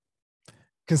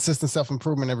Consistent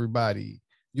self-improvement, everybody.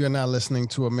 You are now listening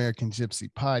to American Gypsy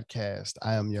Podcast.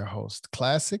 I am your host,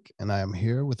 Classic, and I am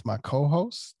here with my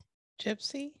co-host,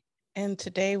 Gypsy. And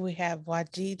today we have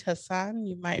Wajid Hassan.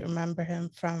 You might remember him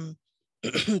from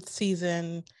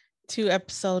season 2,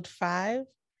 episode 5.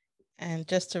 And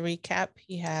just to recap,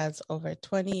 he has over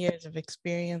 20 years of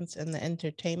experience in the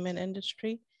entertainment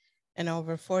industry and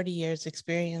over 40 years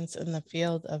experience in the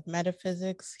field of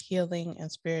metaphysics, healing, and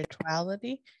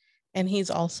spirituality. And he's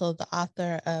also the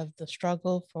author of The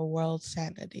Struggle for World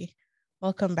Sanity.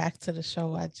 Welcome back to the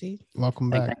show, Wajid. Welcome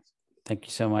back. Thank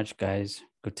you so much, guys.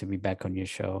 Good to be back on your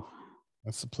show.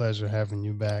 It's a pleasure having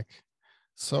you back.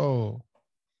 So,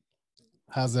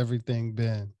 how's everything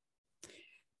been?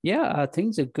 Yeah,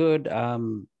 things are good.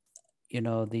 The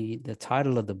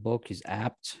title of the book is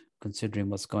apt considering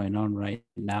what's going on right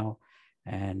now.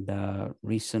 And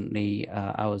recently,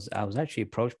 I was actually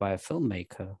approached by a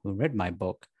filmmaker who read my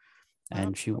book,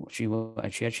 and she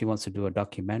actually wants to do a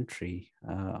documentary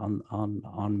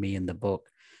on me in the book.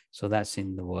 So that's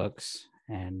in the works,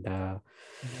 and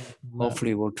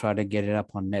hopefully we'll try to get it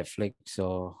up on Netflix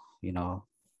or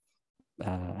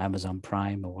Amazon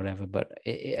Prime or whatever. But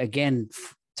again,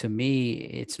 to me,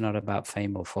 it's not about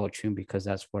fame or fortune, because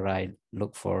that's what I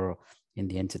look for in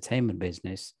the entertainment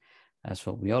business. That's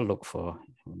what we all look for.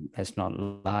 Let's not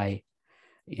lie.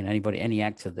 Any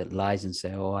actor that lies and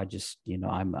say, "Oh,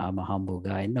 I'm a humble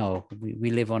guy." No, we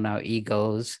live on our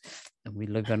egos, and we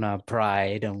live on our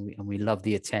pride, and we love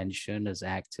the attention as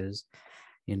actors.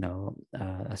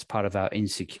 As part of our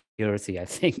insecurity, I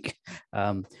think.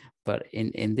 But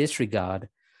in this regard,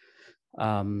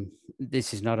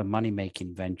 this is not a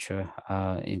money-making venture.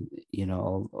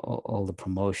 All the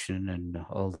promotion and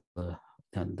all the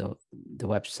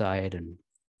website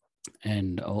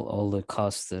and all the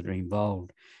costs that are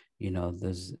involved,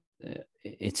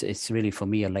 it's really, for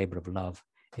me, a labor of love.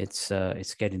 It's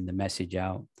getting the message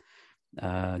out,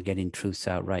 getting truths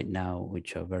out right now,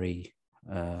 which are very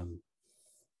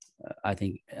I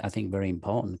think very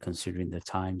important considering the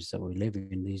times that we live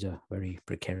in. These are very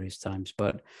precarious times.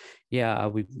 But yeah,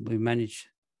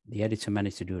 the editor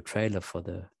managed to do a trailer for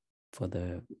the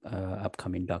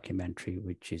upcoming documentary,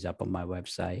 which is up on my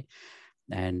website,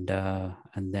 and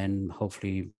then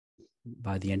hopefully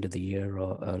by the end of the year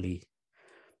or early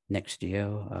next year,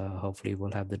 hopefully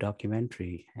we'll have the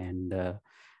documentary, and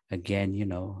again,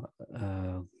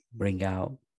 bring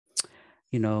out,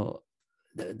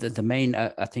 the main,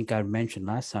 I think I mentioned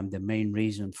last time, the main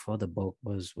reason for the book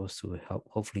was to help,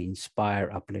 hopefully inspire,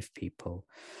 uplift people,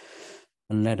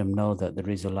 and let them know that there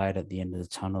is a light at the end of the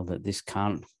tunnel, that this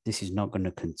is not going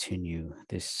to continue.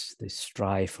 This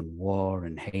strife and war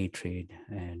and hatred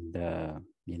and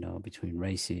between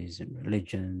races and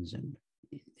religions and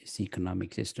this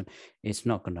economic system, it's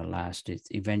not going to last.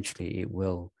 Eventually it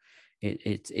will.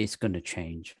 It's going to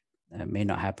change. It may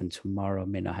not happen tomorrow,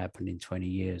 may not happen in 20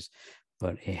 years,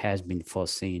 but it has been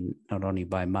foreseen not only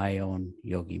by my own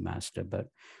yogi master, but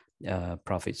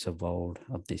prophets of old,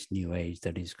 of this new age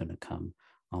that is going to come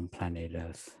on planet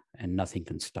Earth, and nothing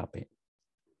can stop it.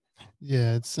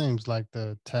 Yeah, it seems like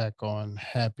the attack on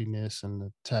happiness and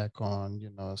the attack on,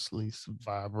 at least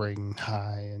vibrating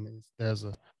high, and there's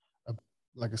a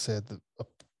like I said,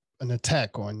 an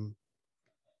attack on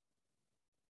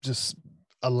just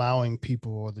allowing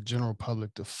people or the general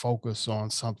public to focus on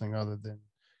something other than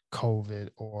COVID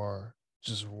or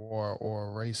just war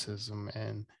or racism.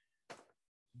 And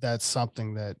that's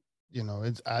something that,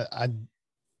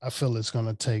 I feel it's going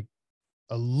to take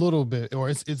a little bit, or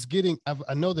it's getting,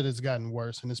 I know that it's gotten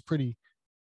worse, and it's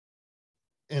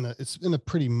in a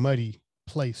pretty muddy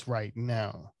place right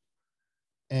now.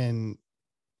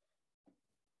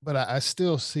 But I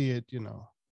still see it,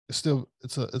 it's a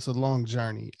long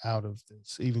journey out of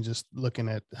this, even just looking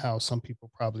at how some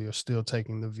people probably are still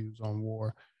taking the views on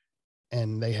war,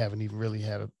 and they haven't even really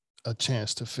had a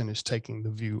chance to finish taking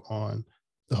the view on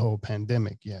the whole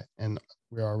pandemic yet. And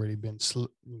we're already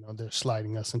they're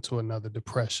sliding us into another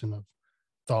depression of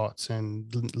thoughts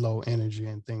and low energy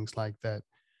and things like that.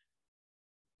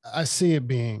 I see it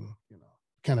being,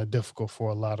 kind of difficult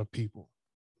for a lot of people.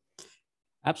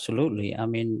 Absolutely. I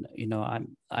mean,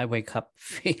 I wake up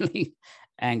feeling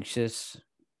anxious,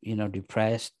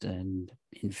 depressed and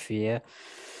in fear.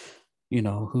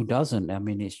 Who doesn't? I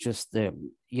mean, it's just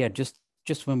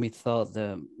just when we thought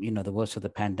the worst of the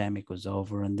pandemic was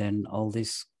over, and then all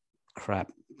this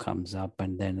crap comes up,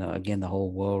 and then again the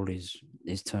whole world is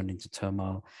turned into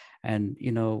turmoil. And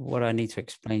what I need to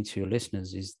explain to your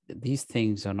listeners is that these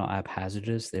things are not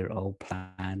haphazardous; they're all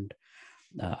planned.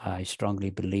 I strongly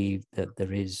believe that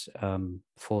there is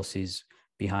forces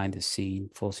behind the scene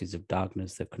forces of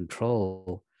darkness that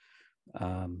control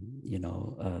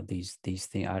these things.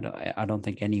 I don't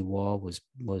think any war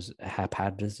was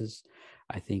haphazard.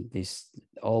 I think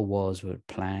all wars were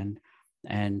planned,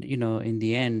 and in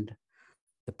the end,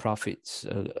 the profits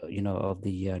of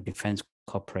the defense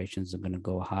corporations are going to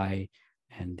go high,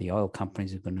 and the oil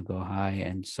companies are going to go high,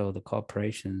 and so the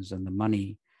corporations and the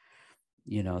money,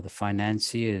 the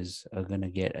financiers are going to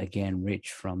get again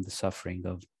rich from the suffering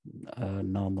of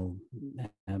normal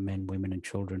men, women, and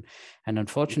children. And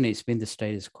unfortunately, it's been the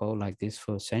status quo like this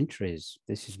for centuries.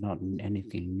 This is not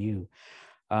anything new.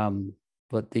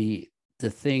 But the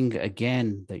thing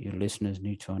again that your listeners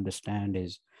need to understand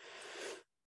is,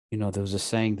 there was a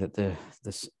saying that the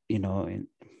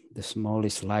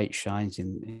smallest light shines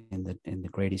in the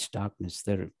greatest darkness.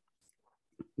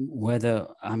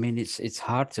 It's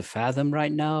hard to fathom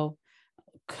right now,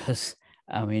 because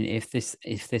if this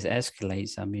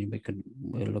escalates,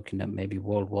 we're looking at maybe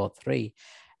World War III,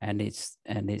 and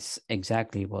it's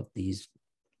exactly what these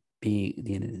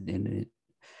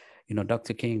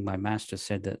Dr. King, my master,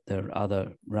 said that there are other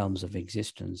realms of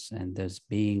existence, and there's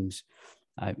beings,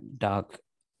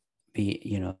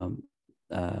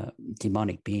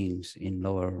 demonic beings in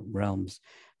lower realms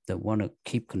that want to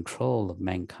keep control of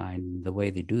mankind. The way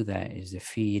they do that is they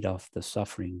feed off the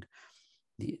suffering.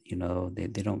 They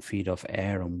don't feed off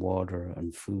air and water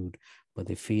and food, but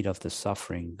they feed off the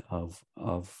suffering of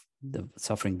the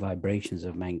suffering vibrations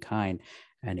of mankind,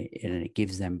 and it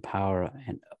gives them power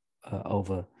and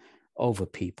over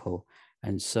people.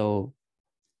 And so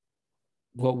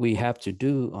what we have to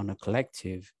do on a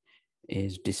collective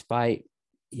is, despite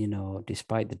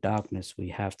the darkness, we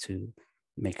have to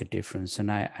make a difference.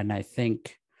 And I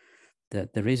think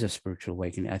that there is a spiritual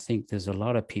awakening. I think there's a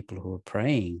lot of people who are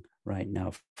praying right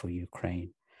now for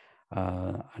Ukraine.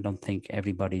 I don't think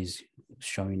everybody's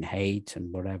showing hate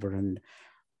and whatever. And,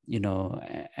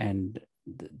 and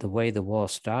the way the war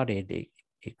started,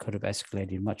 it could have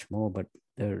escalated much more, but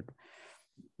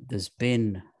there's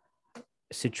been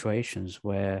situations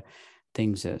where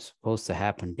things that are supposed to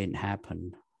happen didn't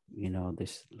happen.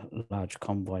 This large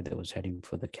convoy that was heading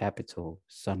for the capital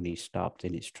suddenly stopped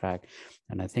in its track.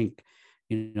 And I think,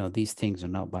 these things are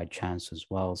not by chance as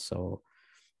well. So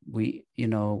we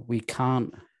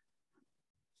can't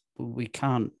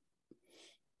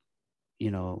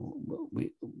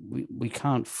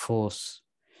force,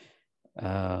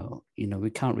 we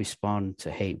can't respond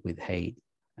to hate with hate.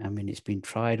 It's been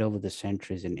tried over the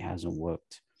centuries and it hasn't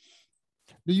worked.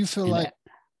 Do you feel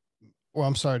well,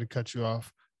 I'm sorry to cut you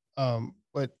off.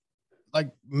 But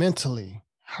like mentally,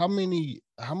 how many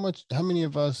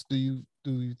of us do you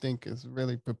think is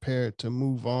really prepared to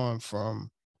move on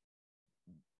from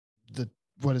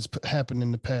what has happened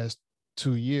in the past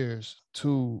 2 years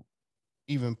to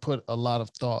even put a lot of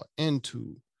thought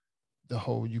into the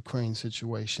whole Ukraine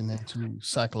situation, and to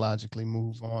psychologically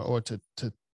move on, or to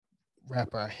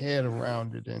wrap our head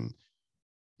around it? And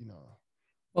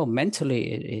well,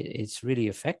 mentally, it's really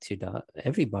affected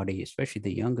everybody, especially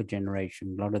the younger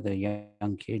generation. A lot of the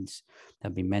young kids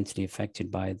have been mentally affected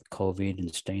by COVID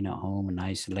and staying at home and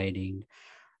isolating.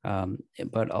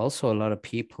 But also a lot of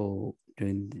people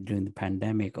during the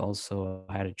pandemic also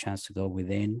had a chance to go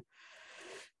within,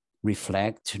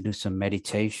 reflect, do some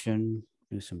meditation,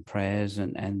 do some prayers,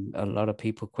 and a lot of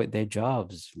people quit their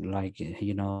jobs. Like,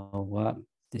 what?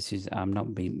 I'm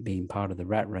not being part of the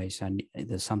rat race. And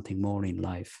there's something more in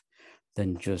life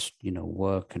than just,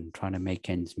 work and trying to make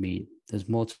ends meet. There's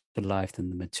more to life than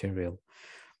the material.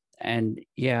 And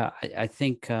yeah, I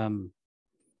think, I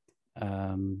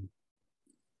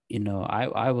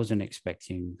wasn't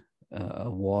expecting a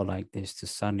war like this to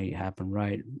suddenly happen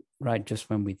right just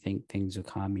when we think things are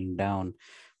calming down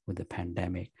with the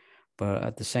pandemic. But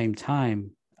at the same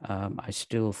time, I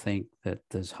still think that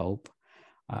there's hope.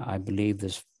 I believe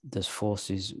there's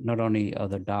forces, not only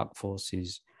other dark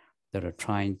forces that are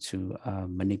trying to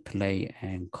manipulate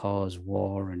and cause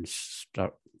war and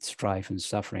strife and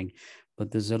suffering,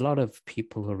 but there's a lot of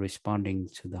people who are responding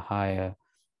to the higher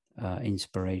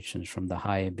inspirations from the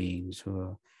higher beings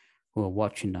who are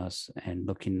watching us and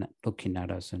looking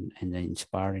at us and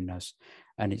inspiring us.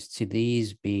 And it's to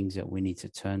these beings that we need to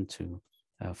turn to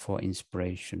for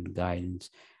inspiration, guidance,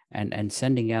 and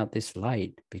sending out this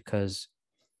light, because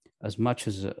as much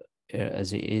as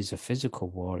it is a physical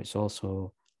war, it's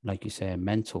also, like you say, a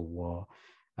mental war.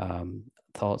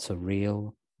 Thoughts are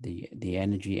real. The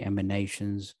energy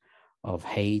emanations of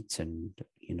hate and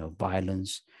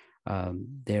violence,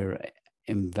 they're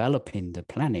enveloping the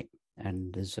planet.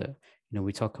 And there's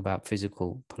we talk about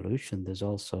physical pollution. There's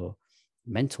also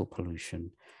mental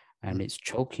pollution, and it's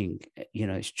choking,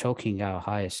 it's choking our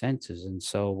higher senses. And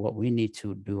so what we need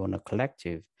to do on a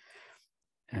collective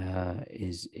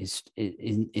is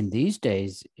in these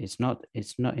days, it's not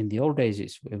in the old days,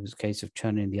 it was a case of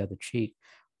turning the other cheek.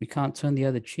 We can't turn the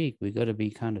other cheek. We got to be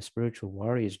kind of spiritual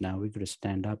warriors now. We got to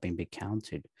stand up and be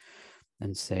counted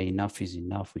and say enough is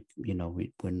enough.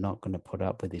 We're not going to put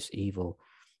up with this evil.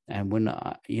 And we're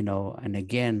not, and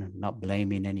again, not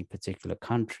blaming any particular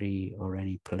country or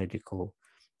any political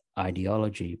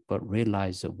ideology, but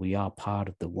realize that we are part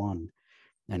of the one.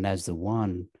 And as the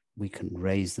one, we can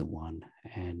raise the one.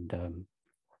 And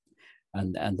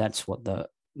that's what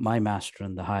my master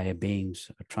and the higher beings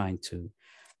are trying to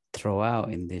throw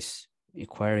out in this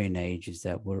Aquarian age, is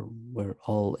that we're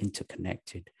all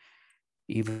interconnected.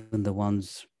 Even the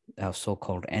ones, our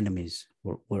so-called enemies,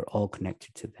 we're all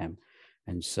connected to them.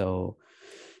 And so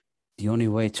the only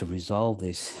way to resolve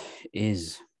this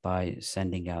is by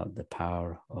sending out the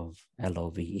power of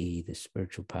LOVE, the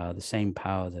spiritual power, the same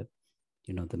power that,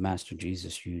 the Master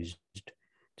Jesus used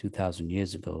 2,000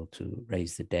 years ago to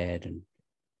raise the dead and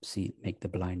make the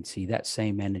blind see. That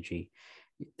same energy,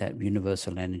 that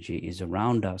universal energy, is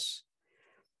around us.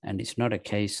 And it's not a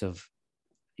case of,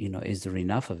 is there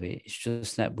enough of it? It's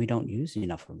just that we don't use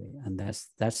enough of it. And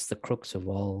that's the crux of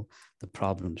all the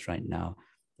problems right now,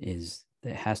 is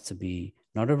there has to be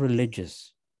not a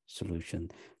religious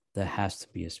solution, there has to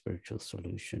be a spiritual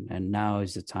solution. And now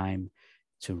is the time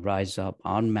to rise up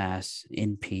en masse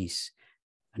in peace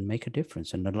and make a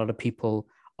difference. And a lot of people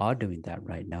are doing that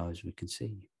right now, as we can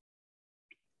see.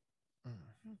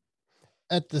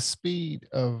 At the speed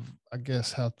of, I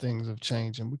guess, how things have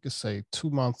changed, and we could say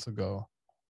 2 months ago,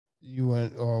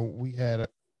 we had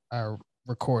our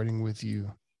recording with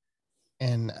you,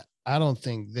 and I don't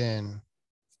think then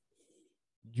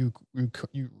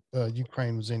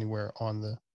Ukraine was anywhere on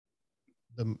the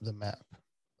map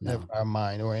of our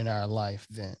mind or in our life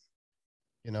then,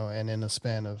 and in a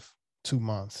span of 2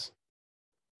 months,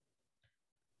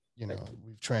 we've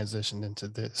transitioned into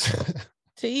this.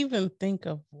 To even think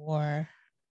of war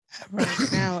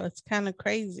right now, it's kind of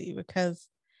crazy because,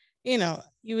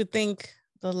 you would think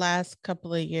the last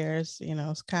couple of years,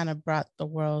 it's kind of brought the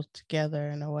world together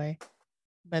in a way.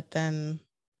 But then,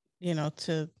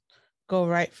 to go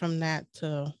right from that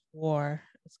to war,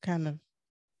 it's kind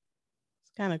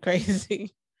of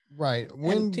crazy. Right.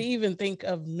 And to even think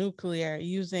of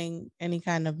using any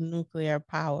kind of nuclear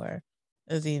power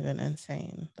is even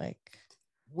insane. Like,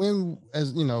 when,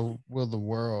 will the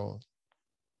world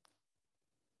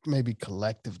maybe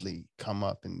collectively come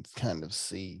up and kind of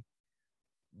see,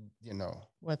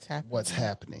 what's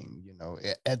happening,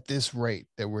 at this rate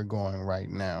that we're going right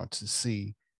now, to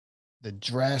see the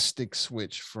drastic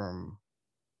switch from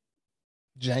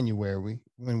January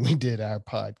when we did our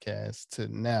podcast to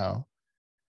now?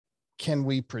 Can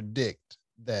we predict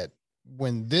that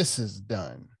when this is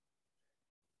done,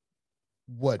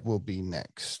 what will be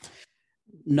next?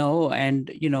 No.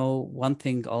 And, one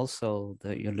thing also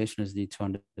that your listeners need to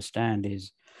understand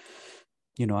is,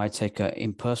 I take an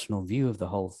impersonal view of the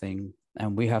whole thing.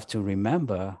 And we have to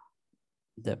remember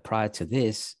that prior to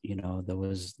this,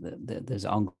 there's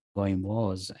ongoing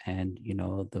wars, and,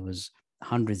 there was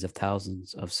hundreds of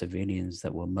thousands of civilians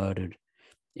that were murdered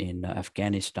in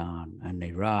Afghanistan and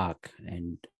Iraq,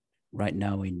 and right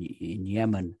now in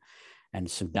Yemen and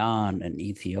Sudan and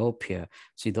Ethiopia.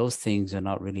 See, those things are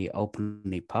not really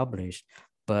openly published,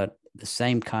 but the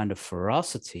same kind of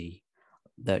ferocity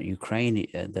that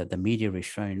that the media is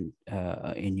showing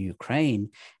in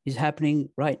Ukraine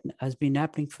has been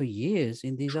happening for years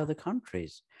in these other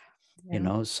countries.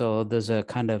 Yeah. So there's a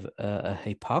kind of a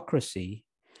hypocrisy,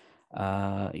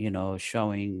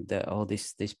 showing that, oh,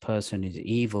 this person is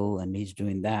evil and he's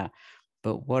doing that.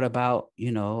 But what about,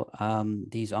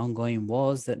 these ongoing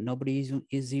wars that nobody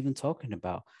is even talking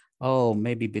about? Oh,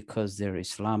 maybe because they're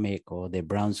Islamic or they're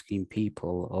brown-skinned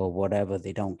people or whatever,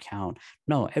 they don't count.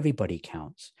 No, everybody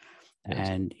counts. Yes.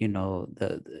 And,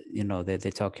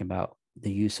 they're talking about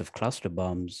the use of cluster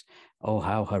bombs. Oh,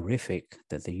 how horrific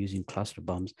that they're using cluster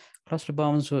bombs. Cluster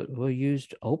bombs were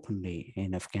used openly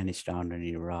in Afghanistan and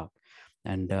Iraq.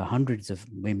 And hundreds of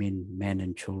women, men,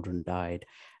 and children died,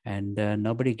 and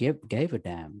nobody gave a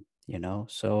damn,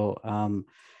 So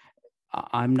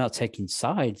I'm not taking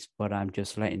sides, but I'm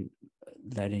just letting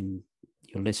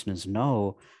your listeners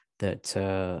know that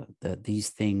that these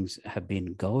things have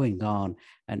been going on,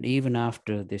 and even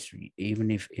after this,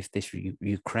 even if this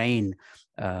Ukraine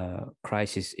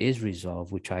crisis is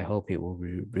resolved, which I hope it will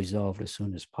be resolved as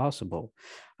soon as possible,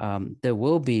 there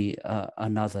will be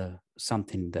another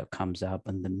something that comes up,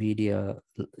 and the media,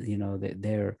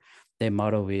 their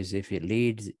motto is, if it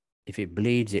if it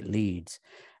bleeds, it leads.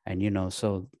 And,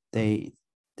 so they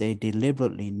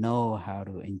deliberately know how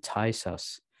to entice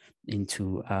us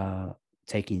into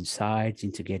taking sides,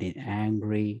 into getting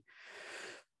angry,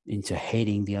 into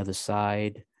hating the other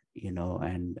side,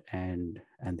 and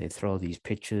they throw these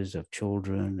pictures of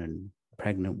children and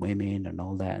pregnant women and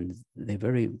all that. And they're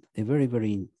very,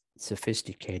 very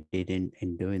sophisticated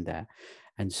in doing that.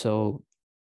 And so,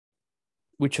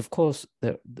 which of course,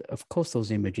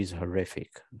 those images are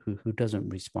horrific. Who doesn't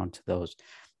respond to those?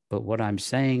 But what I'm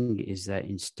saying is that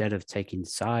instead of taking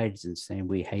sides and saying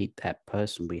we hate that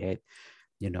person, we hate,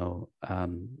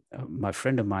 my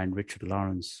friend of mine, Richard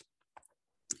Lawrence,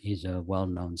 he's a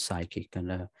well-known psychic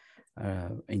and a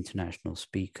international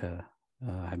speaker.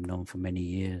 I've known for many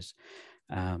years.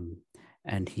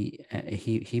 And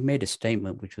he made a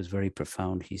statement which was very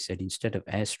profound. He said, instead of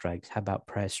airstrikes, how about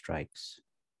prayer strikes?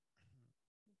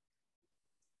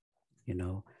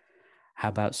 How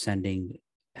about sending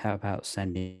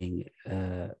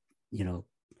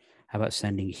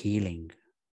healing?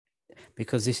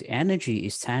 Because this energy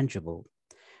is tangible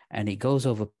and it goes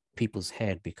over people's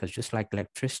head, because just like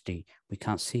electricity, we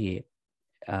can't see it,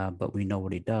 but we know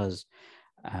what it does.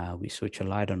 We switch a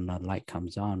light on, and the light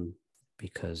comes on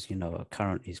because, a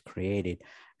current is created.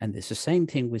 And it's the same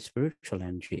thing with spiritual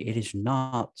energy. It is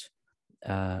not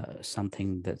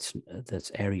something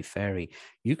that's airy-fairy.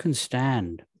 You can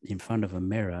stand in front of a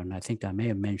mirror, and I think I may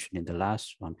have mentioned in the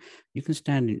last one, you can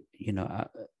stand,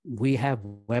 we have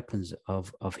weapons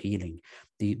of healing.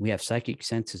 We have psychic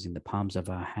sensors in the palms of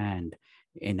our hand,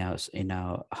 in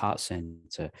our heart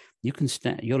center. You can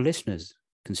stand, your listeners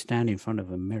can stand in front of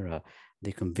a mirror.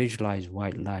 They can visualize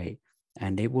white light,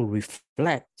 and it will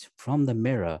reflect from the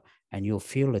mirror, and you'll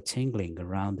feel a tingling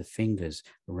around the fingers,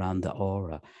 around the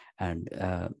aura. And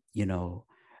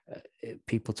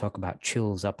people talk about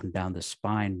chills up and down the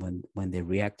spine when they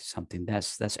react to something.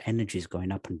 That's energies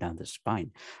going up and down the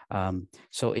spine.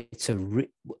 So it's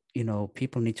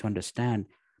people need to understand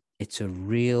it's a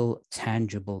real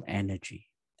tangible energy.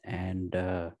 And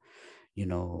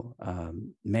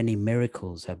many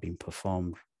miracles have been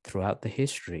performed throughout the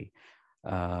history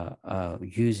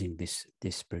using this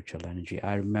spiritual energy.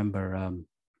 I remember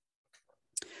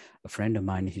a friend of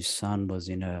mine, his son was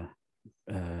in a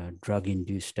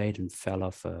drug-induced state and fell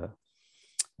off a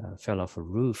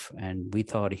roof, and we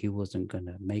thought he wasn't going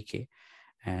to make it.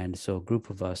 And so a group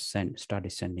of us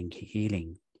started sending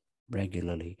healing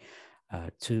regularly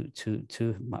to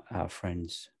our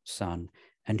friend's son,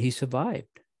 and he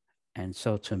survived. And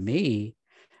so to me,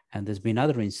 and there's been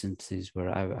other instances where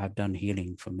I've done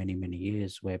healing for many, many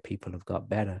years where people have got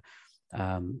better.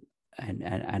 And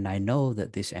I know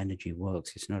that this energy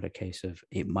works. It's not a case of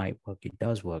it might work, it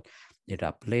does work. It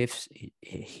uplifts,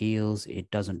 it heals,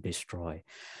 it doesn't destroy.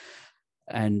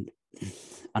 And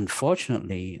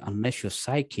unfortunately, unless you're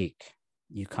psychic,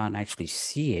 you can't actually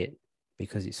see it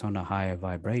because it's on a higher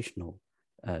vibrational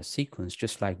sequence,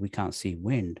 just like we can't see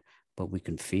wind, but we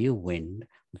can feel wind.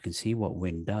 We can see what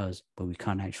wind does, but we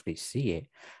can't actually see it.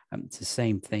 It's the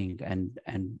same thing.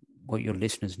 And what your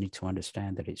listeners need to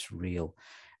understand, that it's real.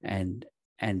 And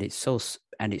it's so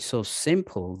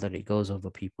simple that it goes over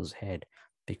people's head,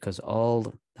 because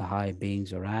all the higher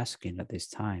beings are asking at this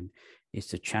time is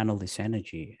to channel this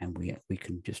energy, and we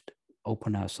can just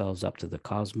open ourselves up to the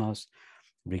cosmos,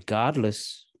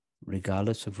 regardless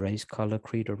of race, color,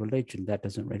 creed, or religion. That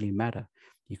doesn't really matter.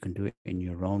 You can do it in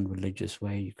your own religious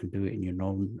way. You can do it in your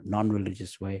own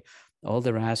non-religious way. All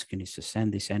they're asking is to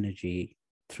send this energy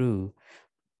through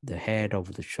the head,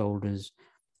 over the shoulders,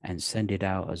 and send it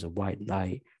out as a white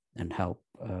light and help,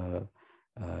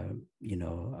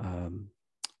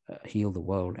 heal the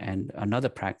world. And another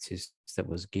practice that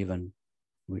was given,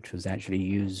 which was actually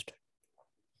used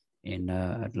in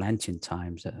Atlantean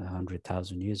times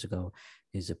 100,000 years ago,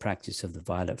 is the practice of the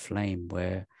violet flame,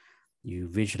 where you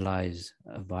visualize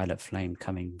a violet flame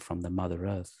coming from the Mother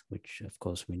Earth, which of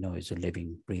course we know is a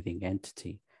living, breathing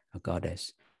entity, a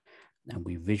goddess. And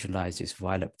we visualize this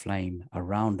violet flame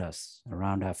around us,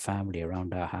 around our family,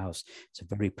 around our house. It's a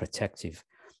very protective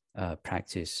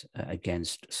practice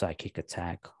against psychic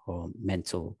attack or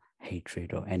mental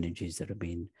hatred or energies that are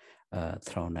being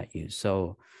thrown at you.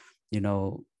 So,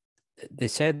 they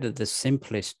said that the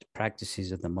simplest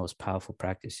practices are the most powerful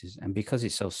practices. And because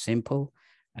it's so simple,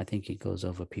 I think it goes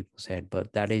over people's head,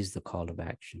 but that is the call of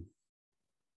action.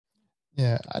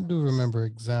 Yeah, I do remember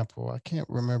example. I can't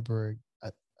remember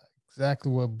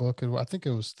exactly what book it was. I think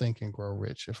it was Think and Grow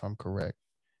Rich, if I'm correct.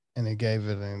 And it gave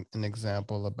it an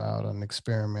example about an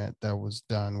experiment that was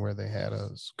done where they had a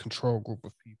control group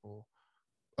of people.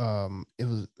 I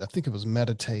think it was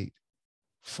meditate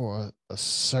for a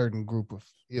certain group of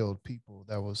ill people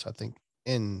that was, I think,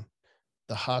 in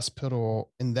the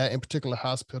hospital, in that in particular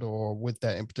hospital, or with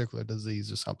that in particular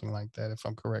disease or something like that, if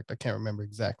I'm correct. I can't remember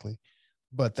exactly,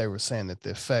 but they were saying that the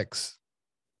effects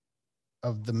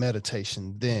of the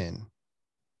meditation then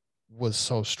was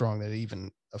so strong that it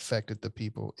even affected the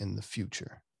people in the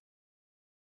future.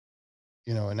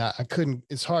 And I couldn't,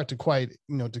 it's hard to quite,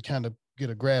 to kind of get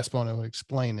a grasp on it or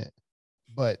explain it.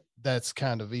 But that's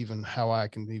kind of even how I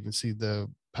can even see the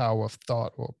power of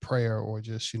thought or prayer, or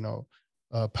just,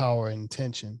 power and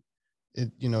intention.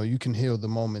 You can heal the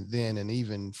moment then, and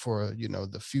even for,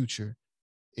 the future,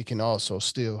 it can also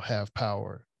still have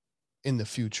power in the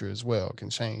future as well. It can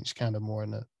change kind of more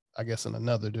I guess, in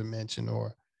another dimension,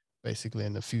 or basically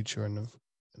in the future, in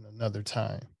another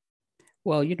time.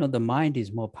 Well, the mind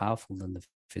is more powerful than the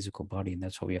physical body, and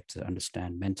that's what we have to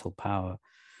understand. Mental power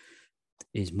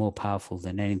is more powerful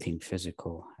than anything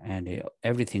physical, and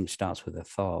everything starts with a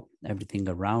thought. Everything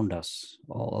around us,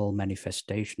 all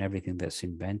manifestation, everything that's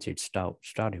invented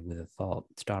started with a thought,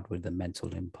 started with a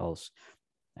mental impulse,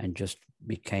 and just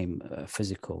became a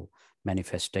physical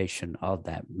manifestation of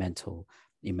that mental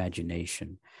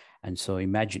imagination. And so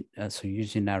so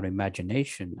using our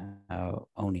imagination, our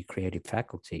only creative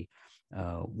faculty,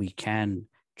 we can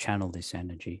channel this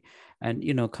energy. And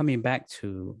coming back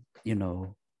to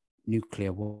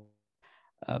nuclear war,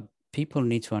 people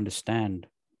need to understand,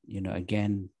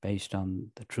 again, based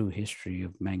on the true history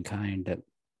of mankind that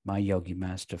my yogi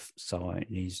master saw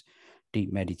in his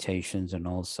deep meditations, and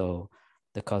also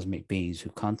the cosmic beings who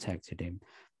contacted him.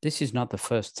 This is not the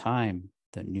first time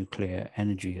that nuclear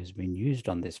energy has been used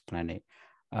on this planet.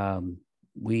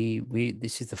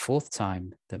 This is the fourth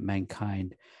time that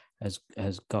mankind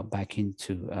has got back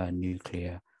into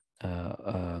nuclear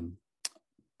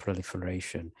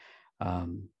proliferation.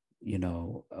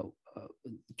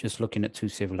 Just looking at two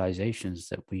civilizations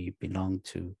that we belonged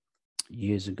to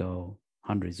years ago,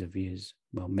 hundreds of years,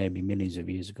 well, maybe millions of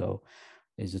years ago,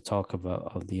 is the talk of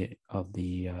the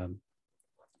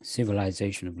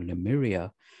civilization of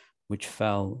Lemuria, which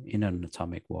fell in an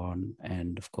atomic war,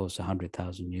 and of course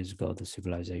 100,000 years ago, the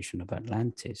civilization of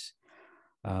Atlantis.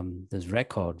 There's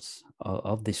records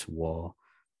of this war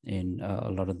in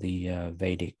a lot of the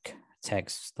Vedic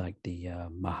texts, like the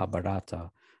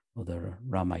Mahabharata or the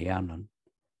Ramayana,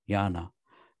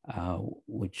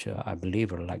 which I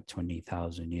believe are like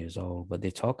 20,000 years old. But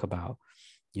they talk about,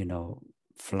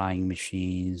 flying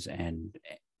machines and,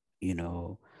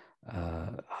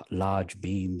 large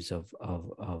beams of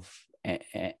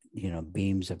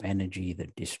beams of energy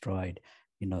that destroyed,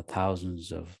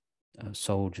 thousands of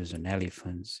soldiers and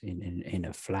elephants in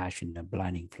a flash, in a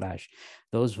blinding flash.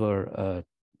 Those were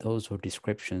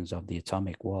descriptions of the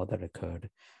atomic war that occurred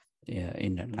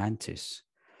in Atlantis.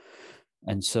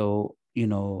 And so,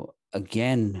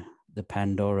 again, the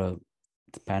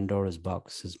Pandora's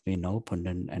box has been opened,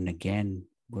 and again,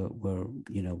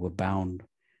 we're bound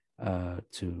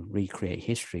to recreate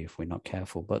history if we're not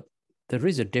careful. But there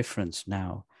is a difference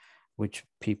now, which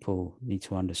people need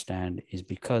to understand, is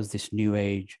because this new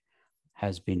age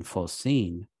has been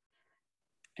foreseen,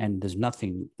 and there's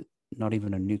nothing, not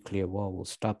even a nuclear war will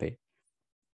stop it.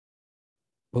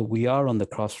 But we are on the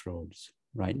crossroads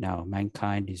right now.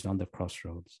 Mankind is on the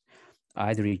crossroads.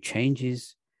 Either he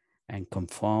changes and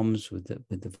conforms with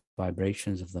the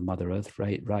vibrations of the Mother Earth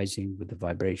rising, with the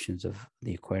vibrations of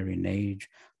the Aquarian age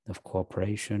of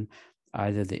cooperation.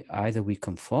 Either we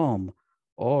conform,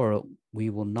 or we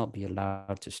will not be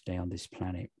allowed to stay on this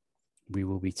planet. We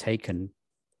will be taken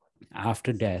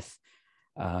after death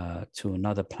to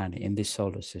another planet in this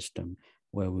solar system,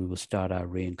 where we will start our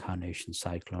reincarnation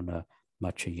cycle on a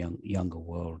much younger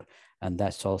world. And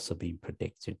that's also been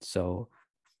predicted. So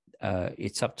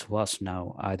it's up to us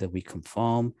now. Either we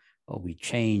conform or we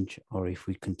change, or if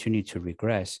we continue to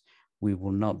regress, we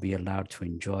will not be allowed to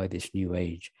enjoy this new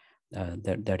age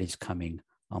that is coming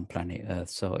on planet Earth.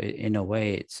 So in a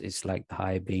way, it's like the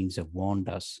higher beings have warned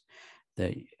us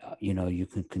that you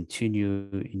can continue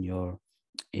in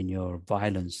your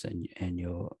violence and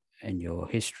your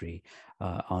history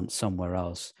on somewhere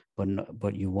else,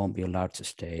 but you won't be allowed to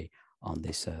stay on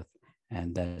this earth.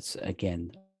 And that's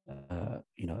again a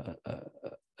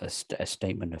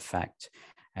statement of fact,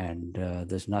 and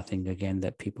there's nothing again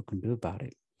that people can do about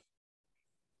it.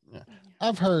 Yeah,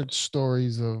 I've heard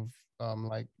stories of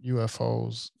like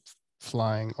UFOs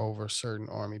flying over certain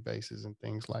army bases and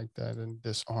things like that, and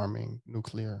disarming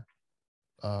nuclear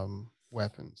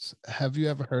weapons. Have you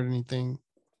ever heard anything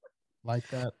like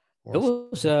that? There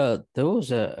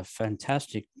was a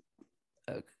fantastic.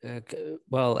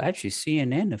 Well, actually,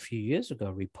 CNN a few years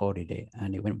ago reported it,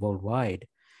 and it went worldwide.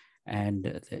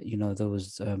 And there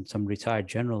was some retired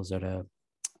generals at a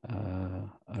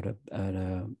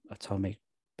atomic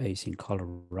base in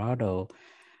Colorado,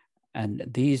 and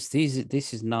this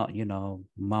is not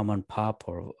mom and pop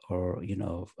or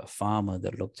a farmer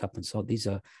that looked up and saw. These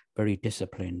are very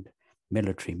disciplined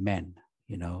military men,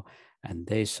 and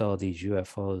they saw these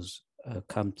UFOs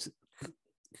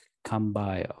come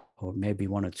by, or maybe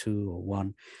one or two or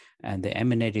one, and they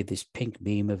emanated this pink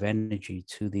beam of energy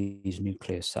to these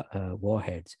nuclear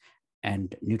warheads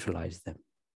and neutralized them.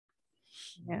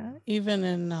 Yeah, even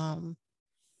in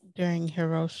during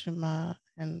Hiroshima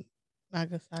and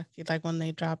Nagasaki, like when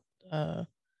they dropped the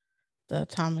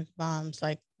atomic bombs,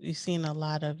 like we've seen a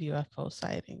lot of UFO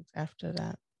sightings after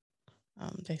that.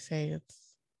 They say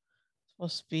it's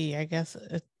supposed to be, I guess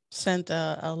it sent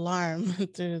a alarm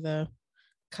through the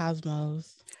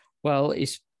cosmos. Well,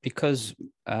 it's because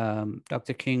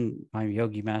Dr. King, my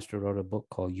yogi master, wrote a book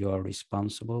called You Are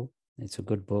Responsible. It's a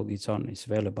good book. It's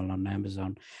available on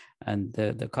Amazon. And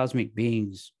the cosmic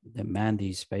beings that man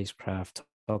these spacecraft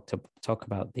talk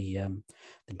about the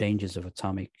dangers of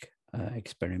atomic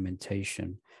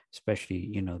experimentation, especially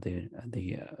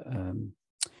the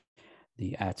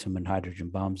atom and hydrogen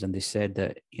bombs. And they said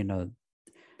that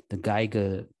the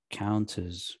Geiger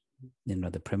counters,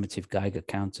 the primitive Geiger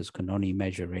counters can only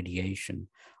measure radiation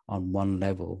on one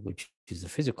level, which is the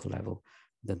physical level,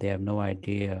 that they have no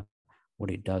idea what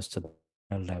it does to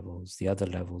the other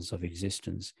levels of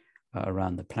existence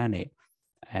around the planet.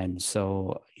 And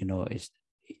so,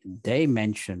 they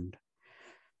mentioned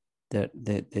that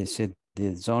they said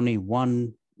there's only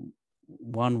one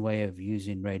way of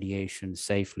using radiation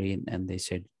safely, and they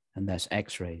said, and that's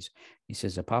X-rays. He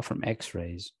says, apart from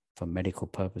X-rays for medical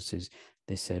purposes,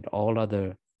 they said all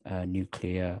other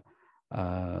nuclear,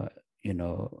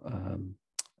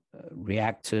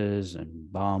 reactors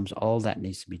and bombs, all that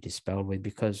needs to be dispelled with,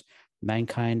 because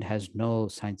mankind has no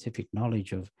scientific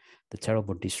knowledge of the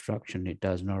terrible destruction it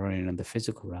does, not only in the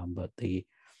physical realm, but the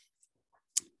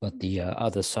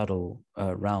other subtle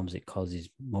realms. It causes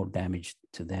more damage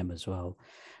to them as well.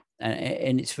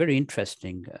 And it's very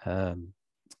interesting,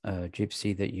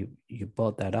 Gypsy, that you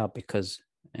brought that up, because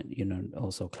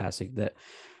also classic, that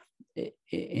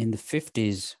in the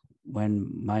 50s, when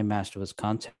my master was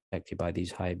contacted by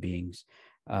these high beings,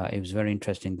 it was very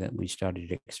interesting that we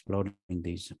started exploding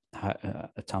these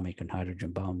atomic and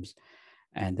hydrogen bombs,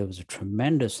 and there was a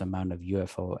tremendous amount of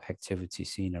UFO activity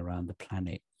seen around the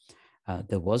planet.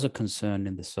 There was a concern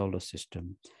in the solar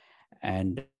system,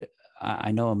 and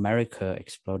I know America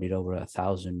exploded over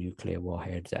 1,000 nuclear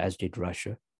warheads, as did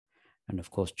Russia. And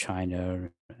of course, China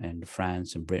and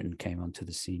France and Britain came onto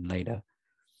the scene later.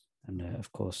 And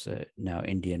of course, now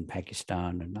India and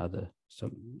Pakistan and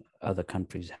some other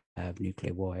countries have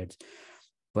nuclear warheads.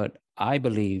 But I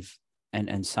believe,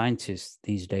 and scientists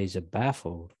these days are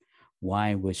baffled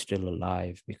why we're still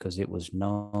alive, because it was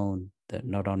known that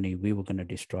not only we were going to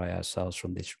destroy ourselves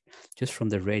from this, just from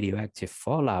the radioactive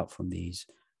fallout from these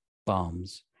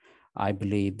bombs. I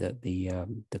believe that the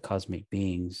cosmic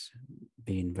beings,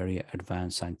 being very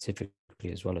advanced scientifically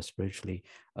as well as spiritually,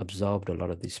 absorbed a lot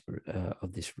of this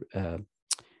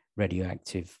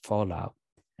radioactive fallout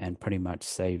and pretty much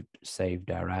saved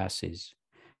our asses.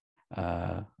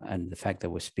 And the fact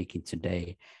that we're speaking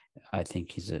today, I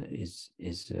think, is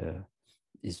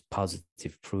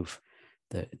positive proof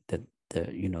that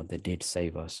they did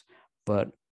save us.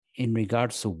 But in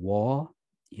regards to war,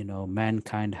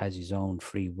 mankind has his own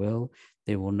free will.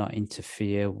 They will not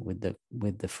interfere with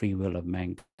the free will of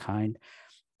mankind.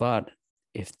 But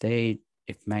if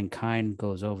mankind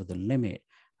goes over the limit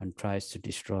and tries to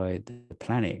destroy the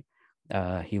planet,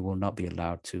 he will not be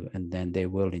allowed to, and then they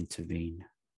will intervene,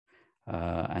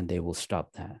 and they will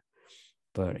stop that.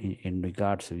 But in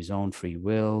regards to his own free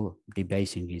will,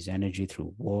 debasing his energy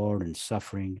through war and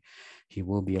suffering, he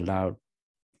will be allowed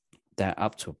that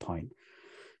up to a point.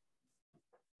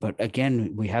 But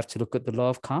again, we have to look at the law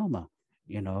of karma,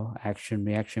 action,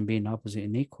 reaction being opposite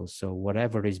and equal. So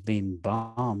whatever is being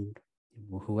bombed,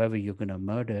 whoever you're going to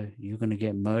murder, you're going to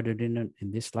get murdered in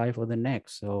this life or the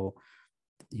next. So,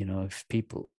 if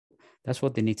people, that's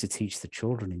what they need to teach the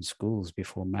children in schools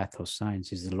before math or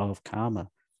science, is the law of karma.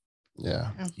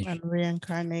 Yeah. And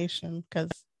reincarnation, because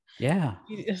yeah,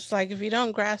 it's like, if you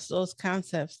don't grasp those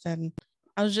concepts, then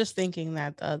I was just thinking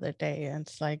that the other day, and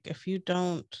it's like, if you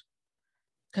don't,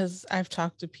 because I've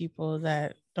talked to people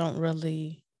that don't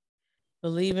really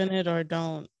believe in it or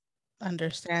don't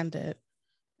understand it,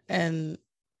 and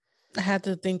I had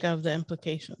to think of the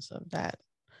implications of that,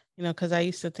 because I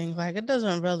used to think like it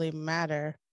doesn't really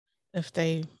matter if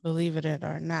they believe in it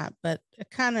or not, but it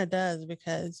kind of does,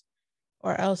 because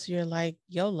or else you're like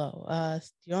YOLO.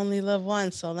 You only live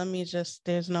once, so let me just.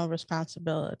 There's no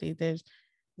responsibility. There's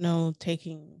no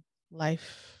taking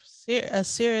life as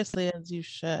seriously as you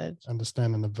should.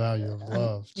 Understanding the value of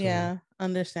love too. Yeah,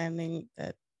 understanding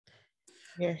that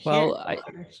you're here. Well,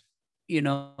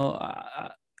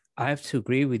 I have to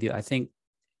agree with you. I think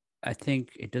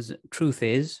it doesn't. Truth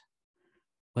is,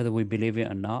 whether we believe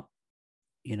it or not,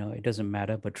 it doesn't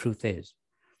matter. But truth is,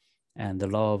 and the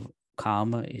law of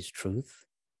karma is truth.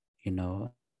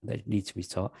 That needs to be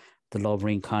taught. The law of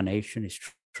reincarnation is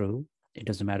true. It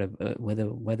doesn't matter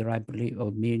whether I believe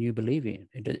or me and you believe it.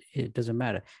 It doesn't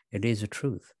matter. It is a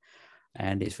truth.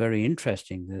 And it's very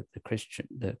interesting that the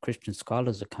Christian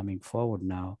scholars are coming forward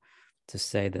now to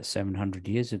say that 700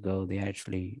 years ago, they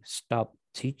actually stopped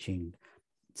teaching.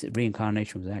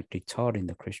 Reincarnation was actually taught in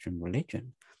the Christian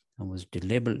religion and was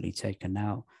deliberately taken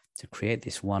out to create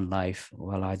this one life.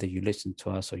 Well, either you listen to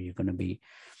us or you're going to be,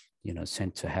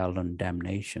 sent to hell and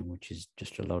damnation, which is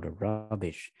just a load of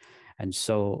rubbish. And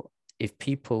so if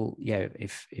people,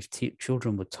 if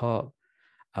children were taught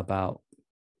about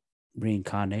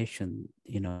reincarnation,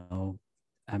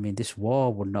 this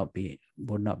war would not be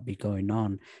going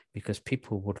on, because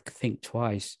people would think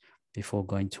twice before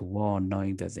going to war,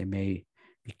 knowing that they may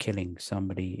be killing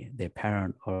somebody, their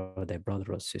parent or their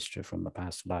brother or sister from a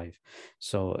past life.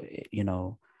 So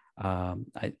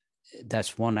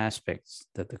that's one aspect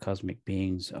that the cosmic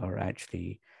beings are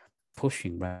actually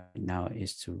pushing right now,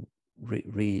 is to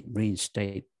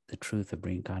reinstate the truth of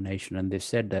reincarnation. And they've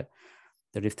said that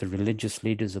if the religious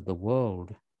leaders of the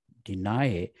world deny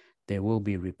it, they will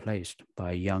be replaced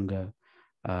by younger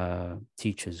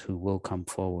teachers who will come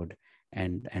forward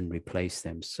and replace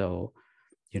them. So,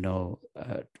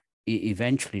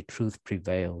 eventually truth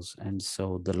prevails. And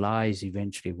so the lies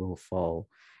eventually will fall.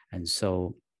 And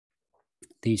so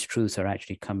these truths are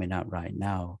actually coming out right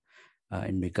now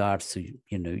in regards to,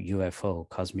 UFO,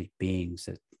 cosmic beings,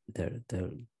 that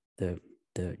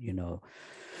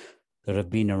that have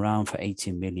been around for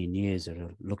 18 million years, that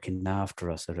are looking after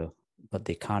us, but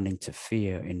they can't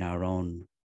interfere in our own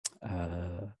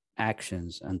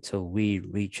actions until we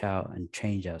reach out and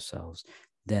change ourselves.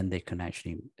 Then they can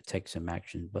actually take some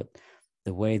action. But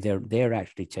the way they're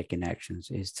actually taking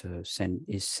actions is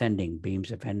sending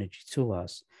beams of energy to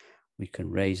us. We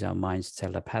can raise our minds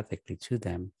telepathically to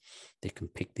them. They can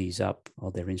pick these up,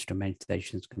 or their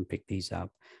instrumentations can pick these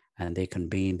up, and they can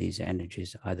beam these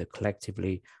energies either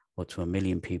collectively or to 1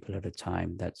 million people at a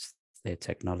time. That's their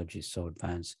technology is so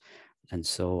advanced. And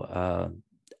so,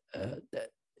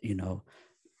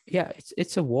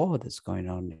 it's a war that's going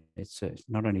on. It's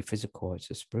not only physical, it's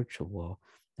a spiritual war.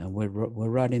 And we're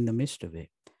right in the midst of it.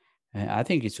 And I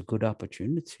think it's a good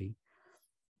opportunity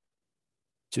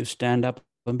to stand up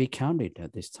and be counted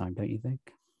at this time, don't you think?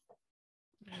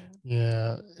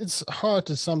 Yeah, it's hard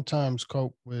to sometimes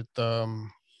cope with a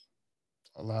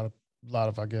lot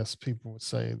of, I guess people would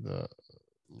say, the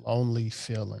lonely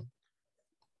feeling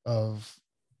of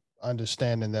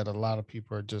understanding that a lot of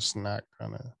people are just not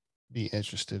gonna be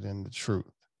interested in the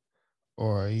truth,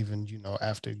 or even,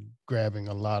 after grabbing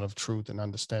a lot of truth and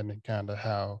understanding kind of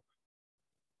how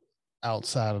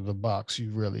outside of the box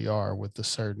you really are with a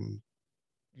certain,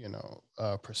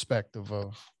 perspective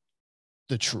of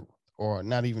the truth, or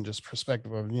not even just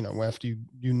perspective of, after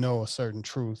you know a certain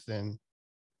truth, then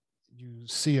you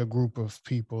see a group of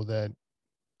people that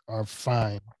are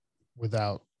fine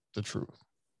without the truth.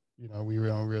 We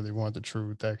don't really want the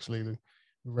truth. Actually, we'd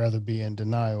rather be in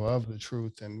denial of the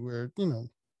truth, and we're,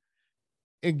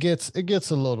 it gets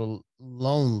a little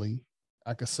lonely.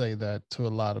 I could say that to a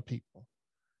lot of people,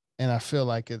 and I feel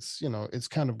like it's it's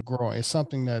kind of growing. It's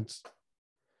something that's,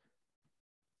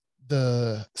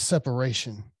 the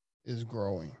separation is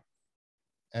growing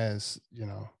as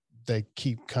they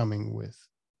keep coming with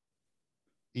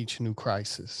each new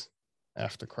crisis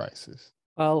after crisis.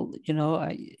 Well,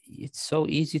 it's so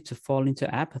easy to fall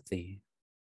into apathy.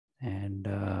 And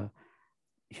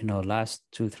last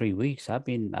 2-3 weeks I've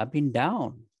been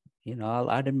down. I'll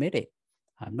admit it.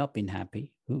 I've not been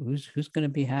happy. Who's going to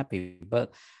be happy?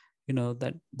 But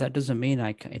that doesn't mean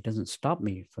it doesn't stop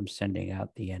me from sending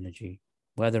out the energy,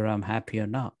 whether I'm happy or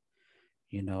not.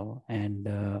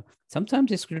 And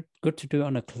sometimes it's good to do it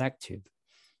on a collective.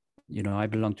 I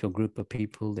belong to a group of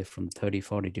people. They're from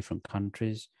 30-40 different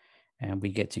countries, and we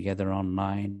get together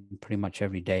online pretty much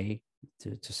every day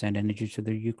to send energy to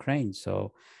the Ukraine.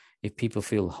 So if people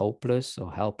feel hopeless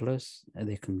or helpless,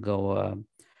 they can go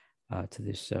to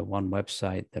this one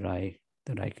website that I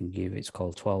can give. It's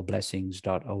called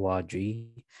 12blessings.org,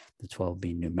 the 12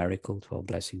 being numerical,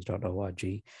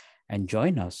 12blessings.org, and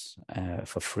join us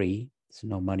for free. There's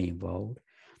no money involved.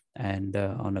 and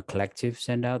on a collective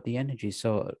send out the energy.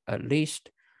 So at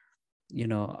least, you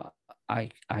know, I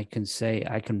can say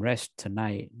I can rest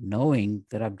tonight knowing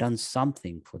that I've done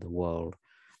something for the world.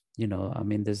 You know, I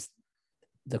mean, there's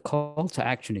the call to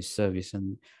action is service,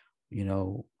 and you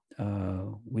know,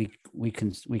 we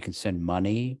can send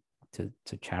money to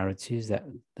charities.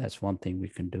 That's one thing we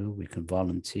can do. We can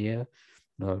volunteer.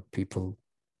 People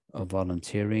are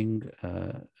volunteering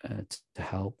to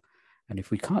help, and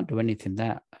if we can't do anything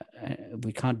that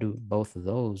we can't do both of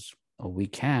those, or we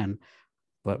can,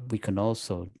 but we can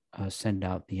also send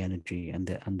out the energy and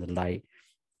the light,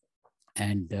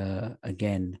 and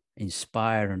again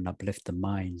inspire and uplift the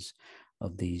minds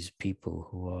of these people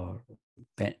who are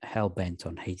hell-bent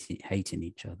on hating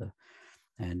each other.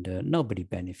 And nobody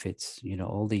benefits. You know,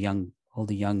 all the young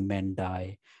men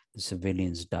die, the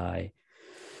civilians die,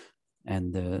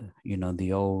 and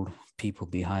the old people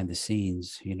behind the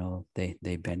scenes,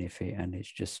 they benefit. And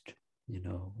it's just,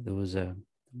 there was a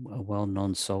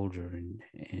well-known soldier in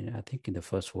I think in the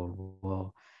First World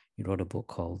War. He wrote a book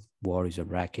called War is a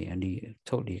Racket, and he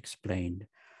totally explained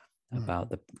about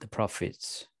the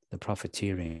profits, the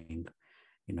profiteering,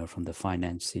 from the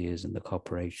financiers and the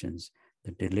corporations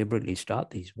that deliberately start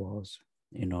these wars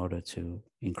in order to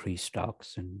increase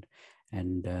stocks and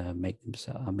make them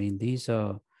so. I mean, these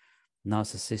are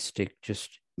narcissistic,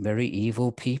 just very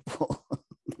evil people.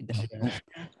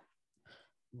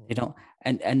 they don't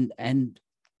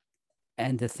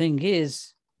and the thing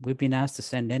is, we've been asked to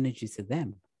send energy to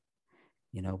them.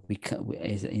 We can,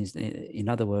 in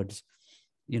other words,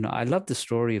 I love the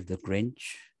story of the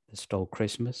Grinch that stole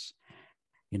Christmas.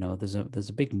 There's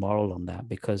a big moral on that,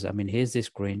 because I mean, here's this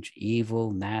Grinch,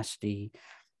 evil, nasty,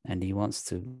 and he wants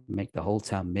to make the whole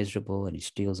town miserable, and he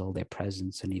steals all their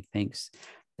presents, and he thinks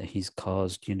that he's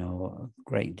caused, a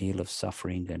great deal of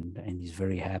suffering, and he's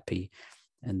very happy.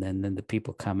 And then the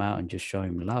people come out and just show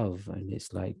him love, and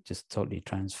it's like just totally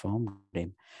transformed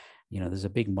him. There's a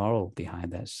big moral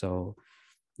behind that. So,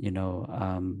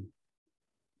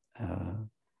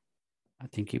 I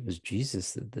think it was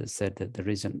Jesus that said that there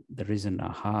isn't a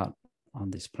heart on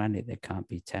this planet that can't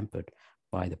be tempered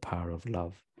by the power of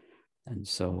love. And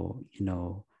so,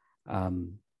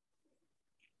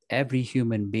 every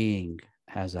human being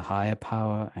has a higher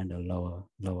power and a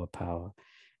lower power.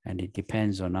 And it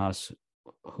depends on us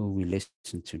who we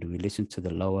listen to. Do we listen to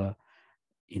the lower,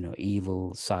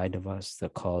 evil side of us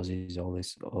that causes all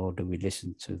this, or do we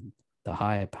listen to the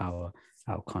higher power,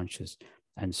 our conscious?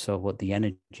 And so what the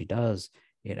energy does,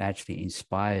 it actually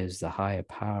inspires the higher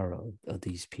power of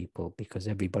these people, because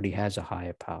everybody has a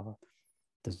higher power.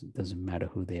 Doesn't matter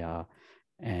who they are.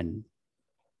 And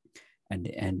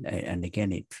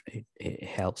again, it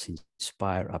helps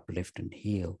inspire, uplift, and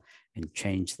heal, and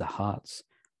change the hearts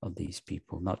of these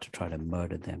people, not to try to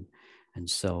murder them. And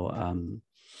so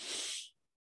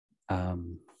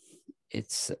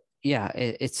it's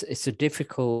a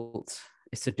difficult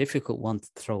one to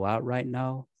throw out right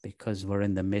now, because we're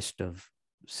in the midst of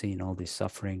seeing all this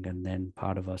suffering, and then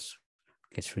part of us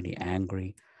gets really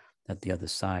angry at the other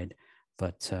side.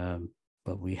 But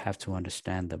we have to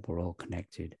understand that we're all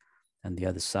connected, and the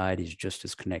other side is just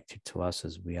as connected to us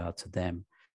as we are to them.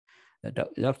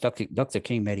 Dr.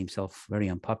 King made himself very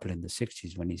unpopular in the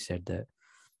 60s when he said that,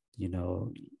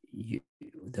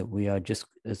 that we are just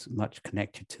as much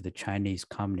connected to the Chinese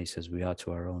communists as we are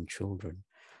to our own children.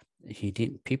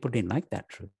 People didn't like that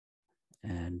truth,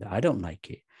 and I don't like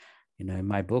it. In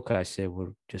my book, I say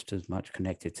we're just as much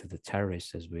connected to the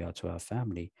terrorists as we are to our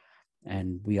family,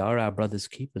 and we are our brother's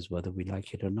keepers, whether we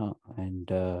like it or not.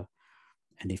 And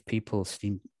if people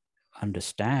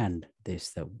understand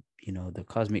this, that the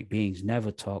cosmic beings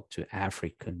never talk to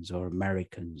Africans or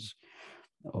Americans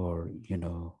or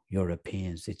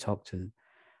Europeans. They talk to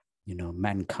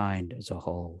mankind as a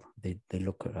whole. They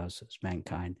look at us as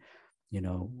mankind.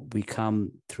 We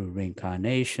come through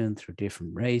reincarnation, through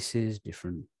different races,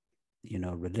 different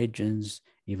religions,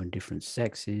 even different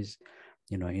sexes,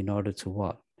 in order to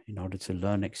what? In order to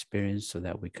learn experience, so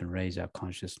that we can raise our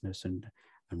consciousness and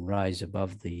rise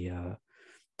above the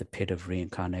pit of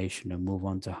reincarnation and move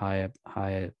on to higher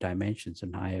dimensions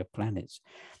and higher planets.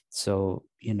 So,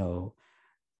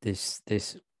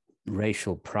 this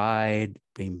racial pride,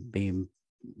 being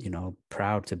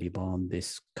proud to be born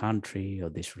this country or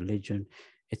this religion,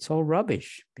 it's all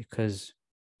rubbish, because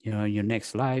your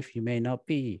next life you may not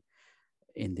be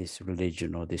in this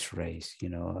religion or this race,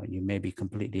 you may be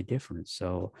completely different.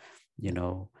 So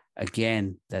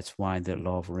again, that's why the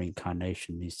law of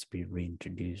reincarnation needs to be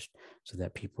reintroduced, so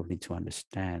that people need to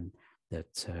understand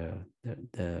that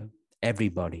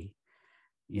everybody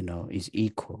is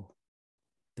equal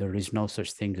There is no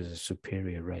such thing as a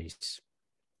superior race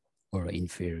or an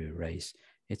inferior race.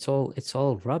 It's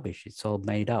all rubbish. It's all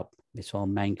made up. It's all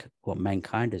what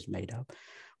mankind is made up.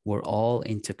 We're all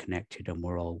interconnected and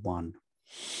we're all one.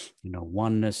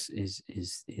 Oneness is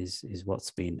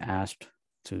what's being asked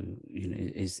to,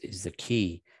 is the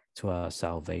key to our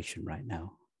salvation right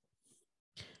now.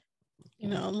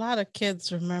 A lot of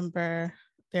kids remember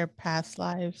their past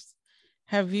lives.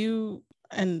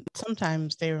 And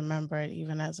sometimes they remember it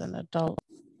even as an adult.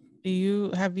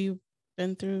 Have you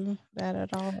been through that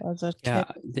at all as a kid? Yeah,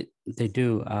 they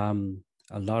do.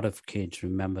 A lot of kids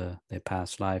remember their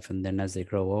past life, and then as they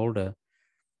grow older,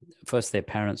 first their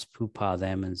parents poo-pah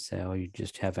them and say, "Oh, you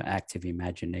just have an active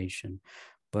imagination,"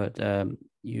 but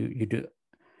you do,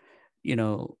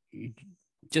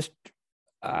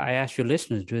 I ask your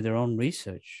listeners, do their own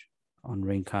research on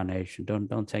reincarnation.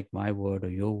 Don't take my word or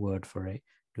your word for it.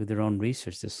 Do their own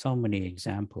research. There's so many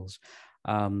examples.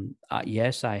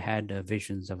 Yes, I had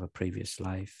visions of a previous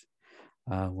life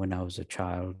when I was a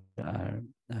child.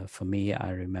 For me,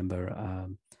 I remember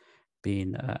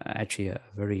being actually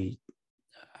I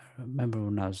remember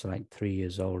when I was like 3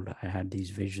 years old, I had these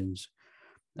visions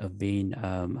of being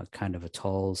a kind of a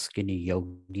tall, skinny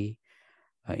yogi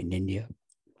in India,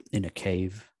 in a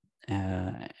cave,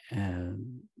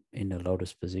 in a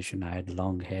lotus position. I had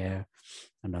long hair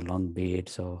and a long beard,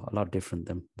 so a lot different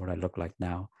than what I look like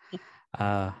now.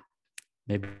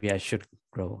 Maybe I should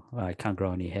grow. Well, I can't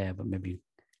grow any hair, but maybe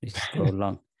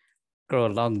grow a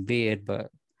long beard,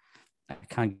 but I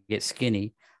can't get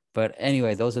skinny. But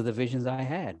anyway, those are the visions I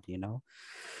had,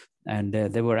 and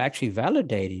they were actually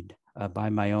validated by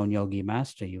my own yogi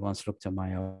master. He once looked at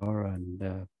my aura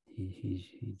and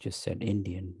he just said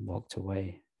Indian, walked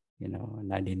away,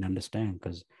 and I didn't understand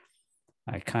because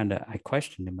I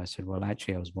questioned him. I said, well,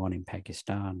 actually, I was born in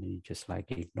Pakistan. And he just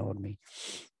ignored me,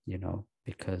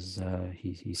 because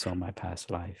he saw my past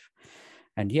life.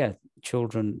 And yeah,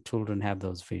 children have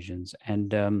those visions.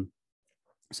 And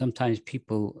sometimes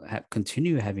people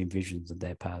continue having visions of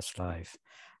their past life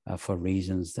for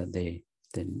reasons that they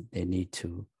need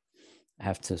to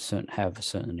have a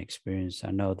certain experience.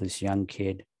 I know this young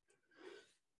kid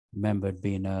remembered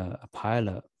being a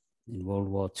pilot in World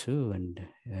War II, and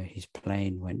his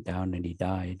plane went down and he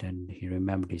died. And he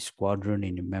remembered his squadron,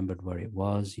 he remembered where it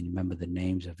was, he remembered the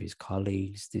names of his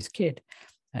colleagues, this kid.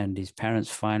 And his parents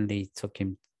finally took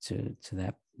him to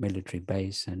that military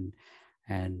base, and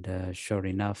sure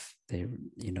enough, they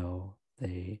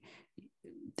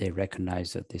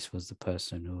recognized that this was the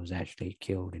person who was actually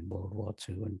killed in World War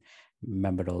II, and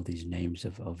remembered all these names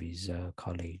of his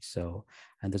colleagues. So,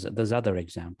 and there's other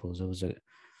examples. There was a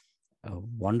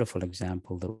wonderful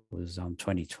example that was on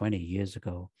 2020 years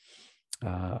ago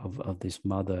of this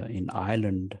mother in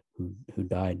Ireland who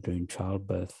died during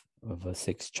childbirth of a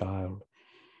sixth child,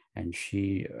 and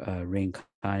she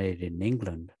reincarnated in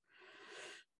England,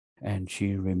 and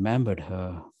she remembered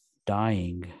her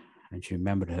dying, and she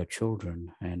remembered her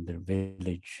children and the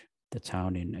village, the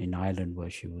town in Ireland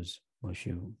where she was,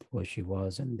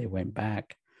 and they went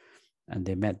back and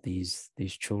they met these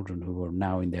children who were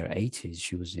now in their 80s.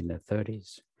 She was in her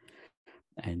 30s,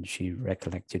 and she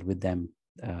recollected with them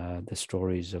the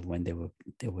stories of when they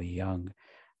were young,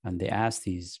 and they asked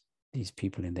these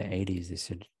people in their 80s. They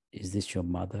said, "Is this your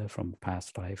mother from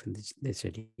past life?" And they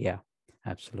said, "Yeah,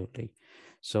 absolutely."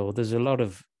 So there's a lot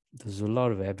of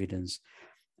evidence,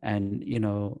 and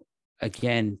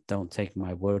again, don't take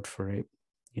my word for it.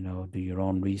 Do your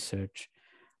own research.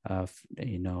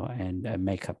 And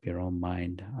make up your own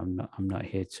mind. I'm not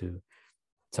here to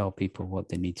tell people what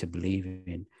they need to believe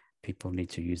in. People need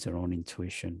to use their own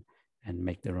intuition and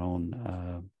make their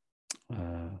own,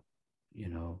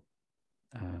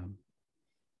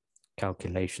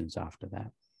 calculations after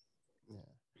that. Yeah.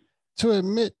 To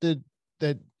admit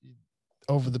that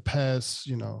over the past,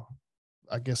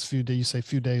 I guess few days,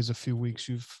 a few weeks,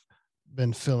 you've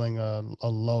been feeling a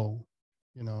low,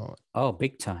 Oh,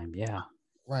 big time. Yeah.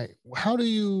 Right. How do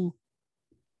you,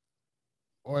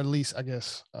 or at least I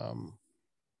guess,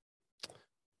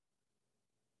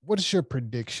 what is your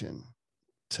prediction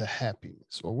to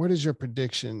happiness, or what is your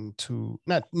prediction to,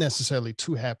 not necessarily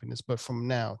to happiness, but from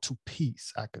now to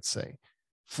peace, I could say,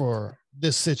 for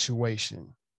this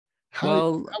situation?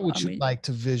 How would you like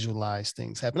to visualize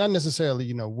things happen? Not necessarily,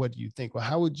 what do you think, but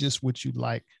how would you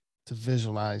like to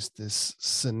visualize this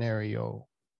scenario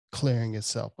clearing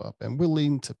itself up and we're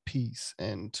leading to peace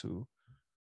and to,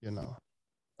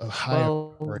 a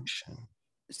higher vibration?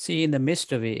 See, in the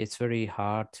midst of it, it's very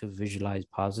hard to visualize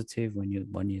positive when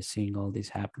you're seeing all this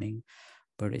happening,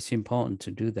 but it's important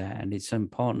to do that. And it's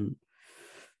important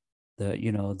that,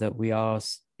 that we are,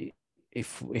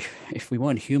 if we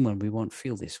weren't human, we won't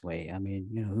feel this way. I mean,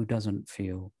 you know, who doesn't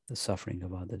feel the suffering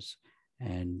of others?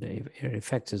 And it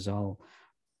affects us all.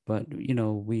 But, you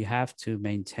know, we have to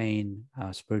maintain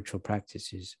our spiritual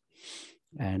practices.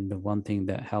 And the one thing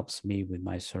that helps me with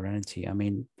my serenity, I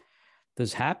mean,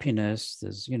 there's happiness,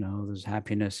 there's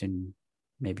happiness in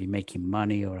maybe making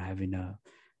money or having a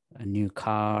new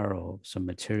car or some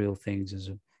material things. There's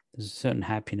a certain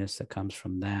happiness that comes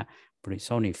from that, but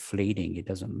it's only fleeting. It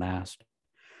doesn't last.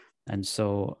 And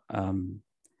so,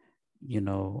 you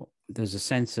know, there's a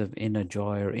sense of inner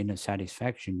joy or inner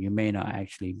satisfaction. You may not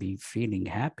actually be feeling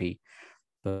happy,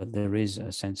 but there is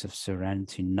a sense of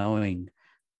serenity knowing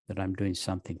that I'm doing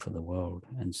something for the world.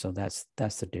 And so that's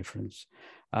the difference.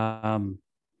 You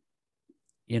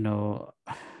know,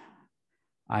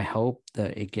 I hope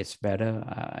that it gets better.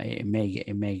 It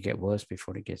may get worse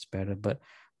before it gets better. But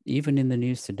even in the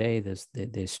news today,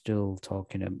 they're still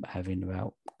talking having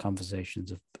about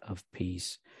conversations of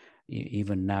peace,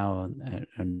 even now,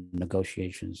 and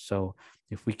negotiations. So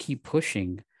if we keep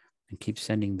pushing and keep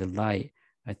sending the light,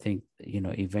 I think, you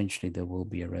know, eventually there will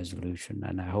be a resolution,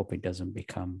 and I hope it doesn't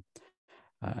become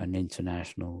an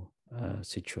international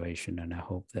situation, and I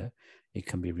hope that it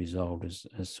can be resolved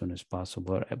as soon as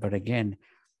possible. But again,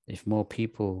 if more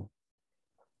people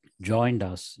joined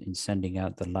us in sending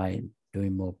out the light,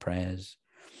 doing more prayers.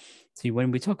 See,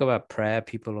 when we talk about prayer,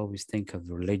 people always think of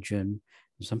religion.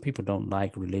 Some people don't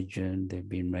like religion. They've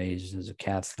been raised as a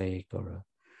Catholic or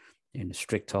in a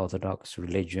strict Orthodox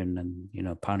religion, and, you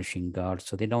know, punishing God.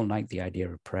 So they don't like the idea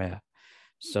of prayer.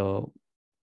 So,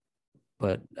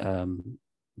 but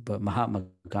Mahatma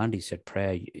Gandhi said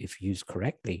prayer, if used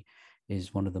correctly,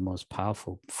 is one of the most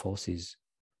powerful forces,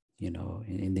 you know,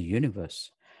 in the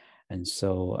universe. And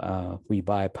so we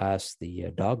bypass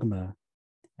the dogma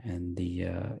and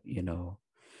the you know,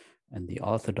 and the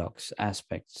orthodox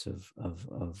aspects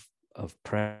of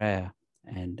prayer,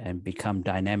 and become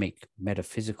dynamic,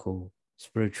 metaphysical,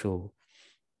 spiritual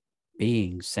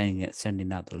beings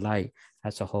sending out the light.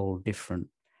 That's a whole different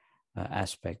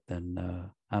aspect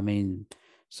than I mean,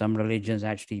 some religions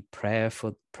actually pray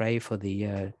for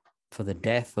the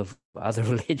death of other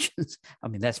religions. I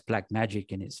mean, that's black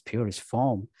magic in its purest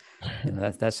form. You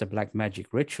know, that's a black magic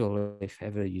ritual, if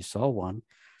ever you saw one,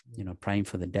 you know, praying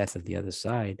for the death of the other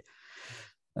side.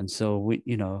 And so we,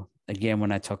 you know, again,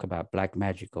 when I talk about black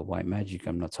magic or white magic,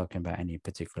 I'm not talking about any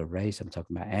particular race. I'm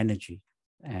talking about energy.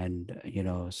 And, you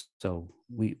know, so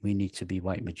we need to be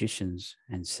white magicians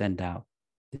and send out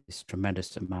this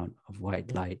tremendous amount of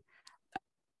white light,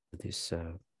 this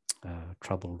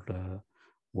troubled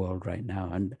world right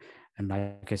now. And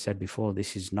like I said before,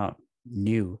 this is not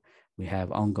new. We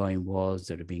have ongoing wars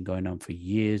that have been going on for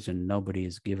years, and nobody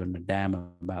has given a damn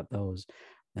about those,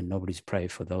 and nobody's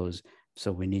prayed for those.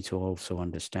 So we need to also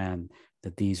understand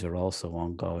that these are also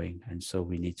ongoing, and so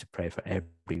we need to pray for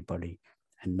everybody,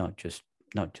 and not just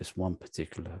one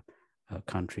particular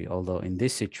country. Although in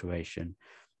this situation,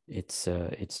 it's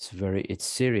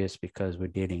serious, because we're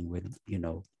dealing with, you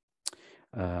know,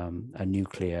 a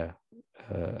nuclear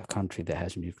country that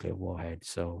has nuclear warhead.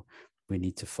 So we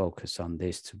need to focus on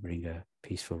this to bring a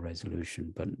peaceful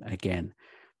resolution. But again,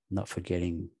 not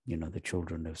forgetting, you know, the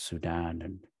children of Sudan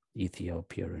and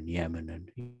Ethiopia and Yemen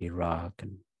and Iraq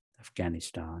and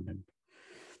Afghanistan,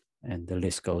 and the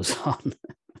list goes on.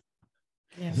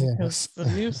 Yeah, because the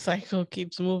news cycle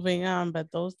keeps moving on, but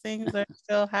those things are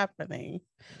still happening.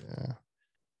 Yeah.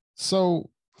 So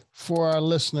for our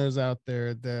listeners out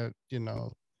there that, you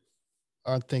know,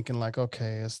 are thinking like,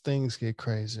 okay, as things get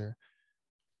crazier,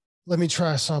 let me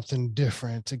try something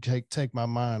different to take my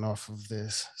mind off of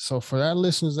this. So for our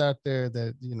listeners out there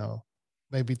that, you know,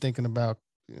 may be thinking about,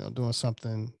 you know, doing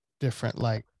something different,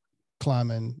 like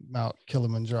climbing Mount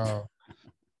Kilimanjaro,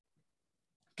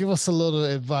 give us a little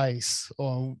advice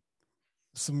on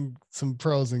some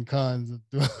pros and cons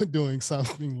of doing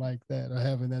something like that, or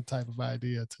having that type of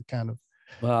idea to kind of.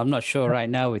 Well, I'm not sure right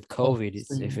now with COVID,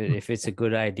 if it's a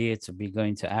good idea to be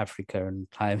going to Africa and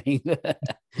climbing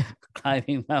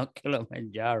climbing Mount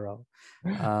Kilimanjaro.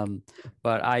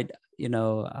 But I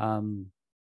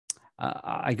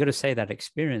got to say that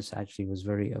experience actually was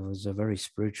a very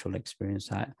spiritual experience.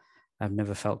 I've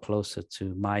never felt closer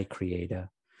to my creator,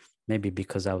 maybe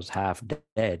because I was half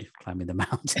dead climbing the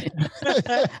mountain.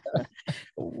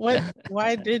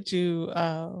 Why did you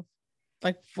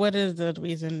what is the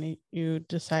reason you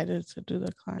decided to do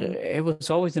the climb? It was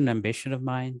always an ambition of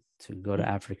mine to go to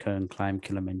Africa and climb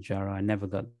Kilimanjaro. I never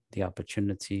got the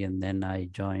opportunity. And then I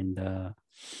joined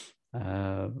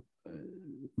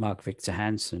Mark Victor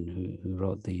Hansen, who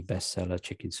wrote the bestseller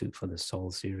Chicken Soup for the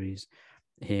Soul series.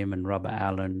 him and Robert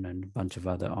Allen and a bunch of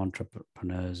other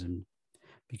entrepreneurs, and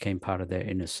became part of their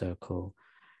inner circle.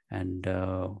 And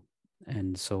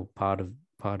so part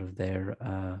of their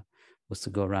was to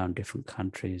go around different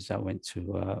countries. I went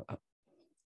to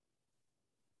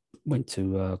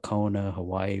Kona,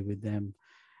 Hawaii with them.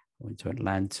 Went to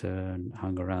Atlanta and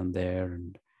hung around there,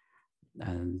 and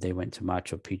they went to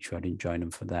Machu Picchu. I didn't join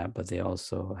them for that, but they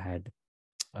also had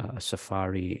a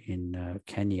safari in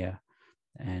Kenya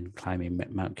and climbing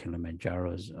Mount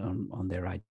Kilimanjaro on their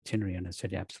itinerary. And I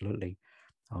said, yeah, absolutely,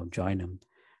 I'll join them.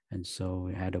 And so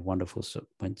we had a wonderful,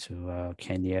 went to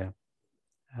Kenya.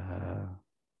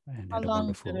 And How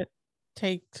long did it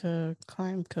take to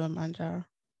climb Kilimanjaro?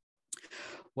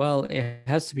 Well, it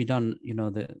has to be done,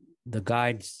 the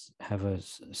guides have a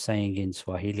saying in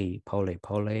Swahili, pole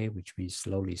pole, which means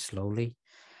slowly, slowly.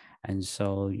 And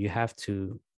so you have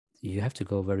to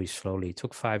go very slowly. It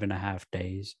took 5.5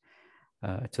 days,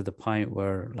 to the point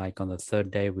where, like, on the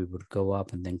third day, we would go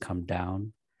up and then come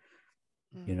down,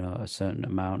 a certain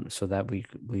amount, so that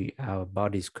our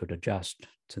bodies could adjust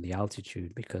to the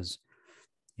altitude. Because,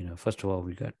 first of all,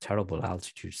 we got terrible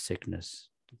altitude sickness,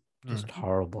 just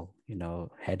horrible,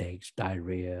 headaches,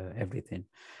 diarrhea, everything.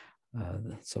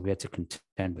 So we had to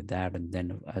contend with that. And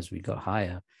then as we got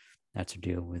higher, had to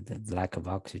deal with the lack of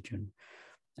oxygen.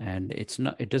 And it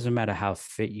doesn't matter how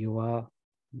fit you are.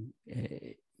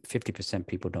 50%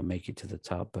 people don't make it to the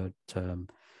top, but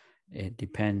it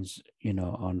depends,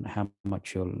 on how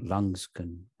much your lungs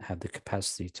can have the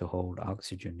capacity to hold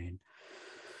oxygen in.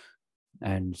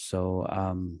 And so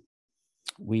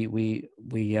we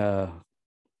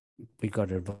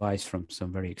got advice from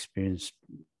some very experienced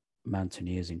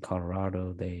mountaineers in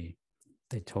Colorado. They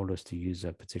told us to use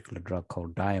a particular drug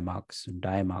called Diamox, and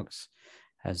Diamox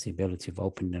has the ability of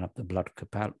opening up the blood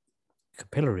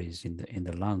capillaries in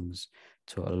the lungs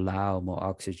to allow more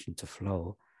oxygen to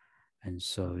flow. And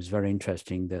so it was very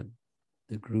interesting that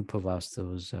the group of us, there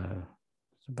was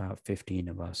about 15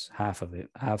 of us, half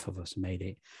of us made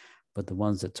it, but the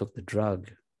ones that took the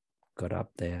drug got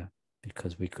up there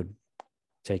because we could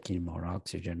take in more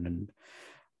oxygen.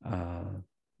 And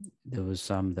there was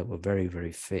some that were very,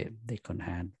 very fit. They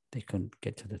couldn't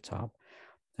get to the top.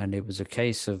 And it was a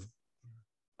case of,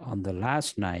 on the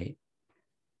last night,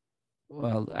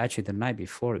 well, actually the night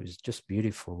before, it was just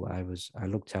beautiful. I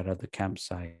looked out at the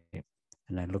campsite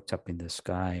and I looked up in the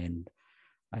sky, and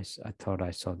I thought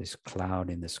I saw this cloud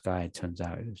in the sky. It turns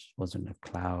out it wasn't a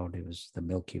cloud. It was the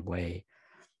Milky Way.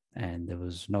 And there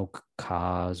was no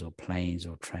cars or planes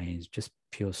or trains, just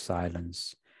pure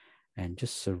silence and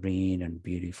just serene and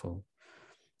beautiful.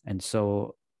 And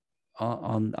so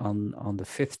on the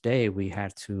fifth day, we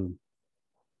had to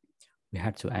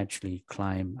actually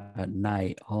climb at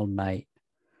night, all night,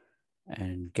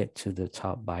 and get to the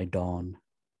top by dawn.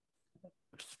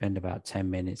 Spend about 10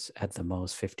 minutes at the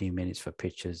most, 15 minutes for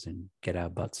pictures, and get our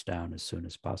butts down as soon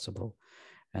as possible.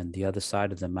 And the other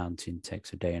side of the mountain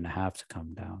takes a day and a half to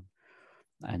come down.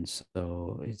 And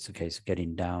so it's a case of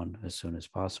getting down as soon as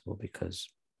possible, because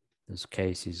there's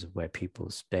cases where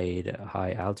people stayed at a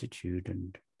high altitude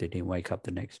and they didn't wake up the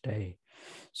next day.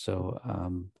 So,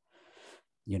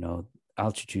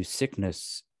 altitude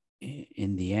sickness,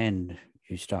 in the end,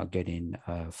 you start getting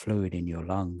fluid in your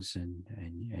lungs,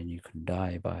 and you can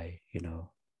die by,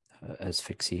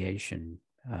 asphyxiation.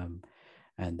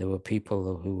 And there were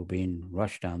people who were being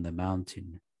rushed down the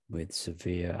mountain with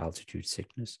severe altitude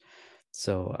sickness.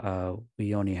 So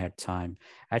we only had time.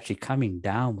 Actually, coming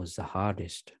down was the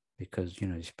hardest, because,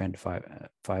 you spend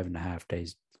 5.5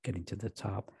 days getting to the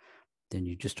top. Then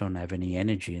you just don't have any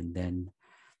energy. And then,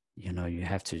 you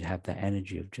have to have that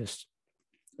energy of just,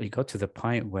 you got to the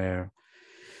point where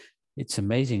it's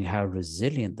amazing how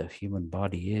resilient the human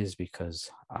body is, because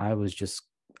I was just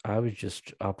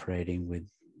operating with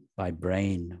my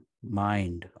brain,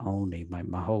 mind only.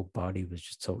 My whole body was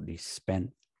just totally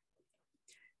spent.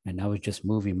 And I was just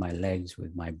moving my legs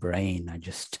with my brain. I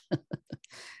just,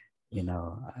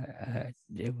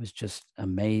 it was just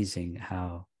amazing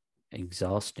how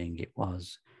exhausting it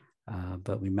was.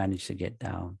 But we managed to get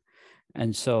down.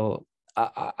 And so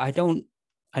I don't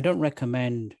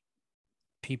recommend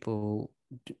people,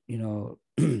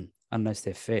 unless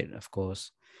they're fit, of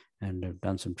course, and have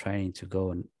done some training, to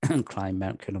go and climb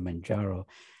Mount Kilimanjaro.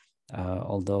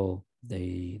 Although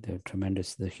the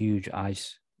huge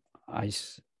ice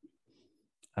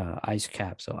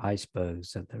caps or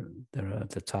icebergs that they're at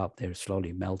the top, they're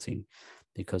slowly melting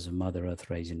because of Mother Earth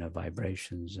raising her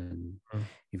vibrations, and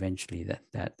eventually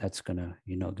that's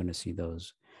you're not gonna see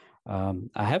those.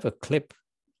 I have a clip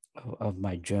of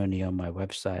my journey on my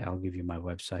website. I'll give you my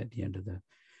website at the end of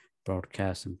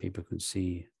broadcast and people could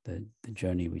see the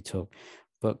journey we took.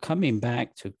 But coming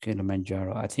back to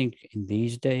Kilimanjaro, I think in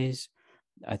these days,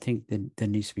 I think there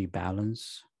needs to be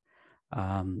balance.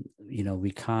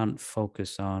 We can't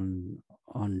focus on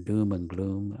doom and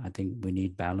gloom. I think we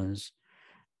need balance.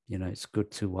 It's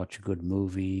good to watch a good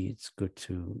movie. It's good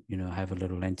to, have a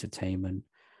little entertainment,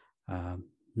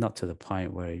 not to the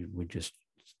point where we're just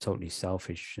totally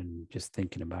selfish and just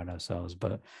thinking about ourselves,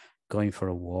 but going for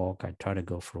a walk. I try to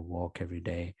go for a walk every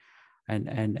day,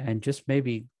 and just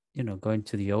maybe, going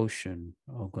to the ocean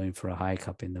or going for a hike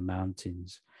up in the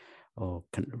mountains or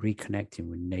reconnecting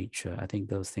with nature. I think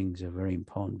those things are very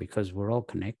important because we're all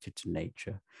connected to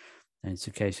nature. And it's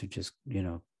a case of just,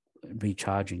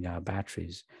 recharging our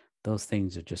batteries. Those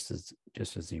things are just as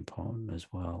important as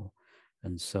well.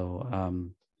 And so,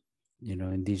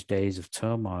 in these days of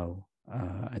turmoil,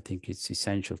 I think it's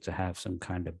essential to have some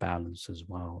kind of balance as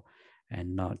well,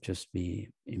 and not just be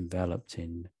enveloped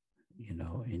in,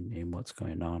 in what's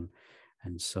going on.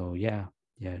 And so, yeah,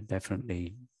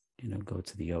 definitely, go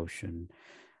to the ocean,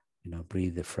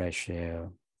 breathe the fresh air,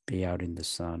 be out in the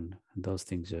sun. And those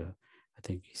things are, I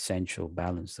think, essential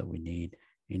balance that we need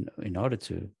in order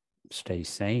to stay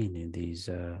sane in these,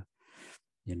 in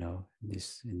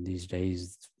these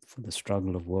days for the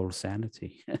struggle of world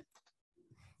sanity.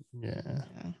 Yeah.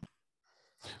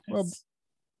 Well,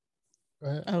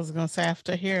 I was gonna say,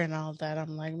 after hearing all that,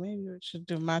 I'm like, maybe we should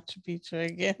do Machu Picchu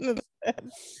again.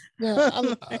 Yeah,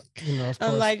 of course,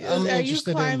 I'm like, I'm are you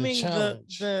interested in climbing the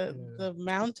challenge. the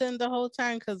mountain the whole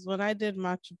time? Because when I did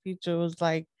Machu Picchu, it was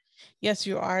like, yes,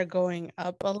 you are going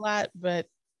up a lot, but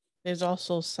there's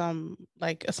also some,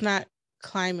 like, it's not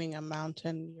climbing a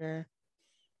mountain.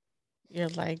 You're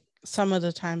like, some of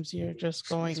the times you're just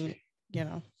going,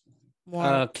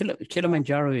 more.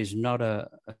 Kilimanjaro is not a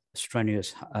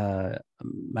strenuous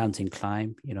mountain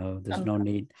climb. There's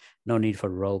Okay. no need for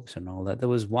ropes and all that. There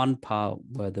was one part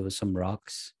where there was some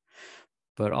rocks,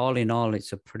 but all in all,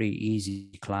 it's a pretty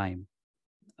easy climb.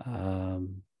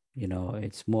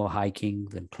 It's more hiking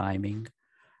than climbing.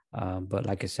 But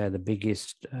like I said, the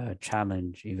biggest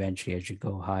challenge eventually as you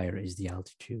go higher is the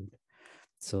altitude.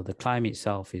 So the climb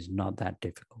itself is not that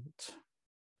difficult.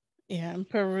 Yeah, in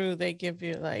Peru, they give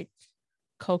you like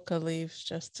coca leaves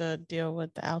just to deal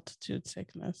with the altitude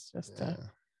sickness, just to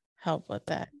help with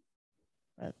that.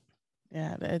 But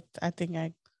yeah, I think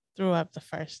I threw up the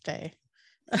first day.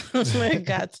 It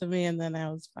got to me, and then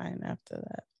I was fine after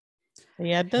that. But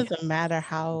yeah, it doesn't matter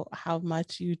how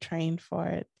much you train for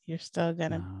it. You're still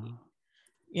gonna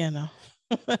be,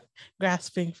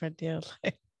 grasping for dear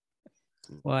life.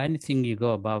 Well, anything you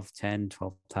go above 10,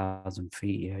 12,000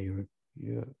 feet, yeah, you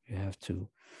have to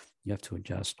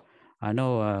adjust. I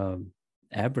know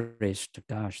Everest,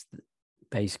 gosh, the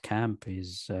base camp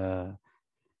is the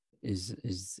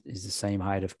same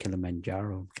height of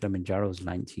Kilimanjaro. Kilimanjaro is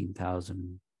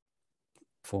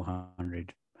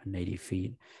 19,480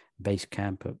 feet. Base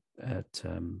camp at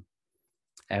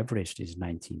Everest is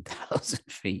 19,000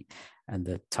 feet, and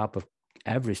the top of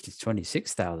Everest is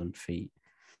 26,000 feet.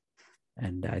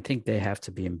 And I think they have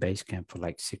to be in base camp for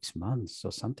like 6 months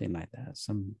or something like that.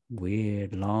 Some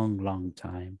weird, long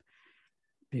time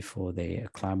before they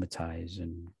acclimatize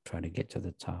and try to get to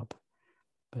the top.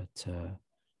 But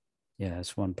yeah,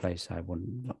 that's one place I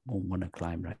won't want to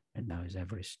climb right now is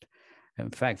Everest.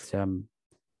 In fact,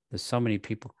 there's so many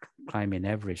people climbing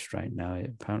Everest right now.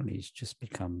 Apparently, it's just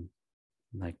become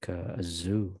like a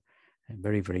zoo and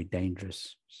very, very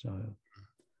dangerous. So,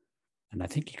 and I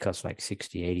think it costs like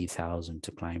 80,000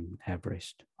 to climb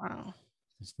Everest. Wow.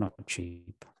 It's not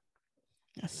cheap.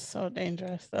 That's so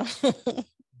dangerous, though.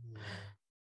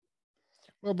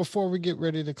 Well, before we get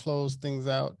ready to close things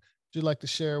out, would you like to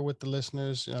share with the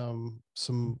listeners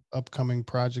some upcoming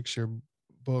projects, your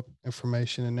book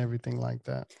information and everything like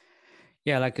that?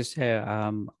 Yeah, like I said,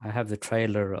 I have the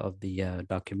trailer of the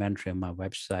documentary on my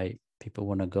website. People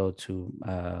want to go to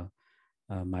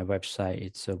my website.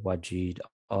 It's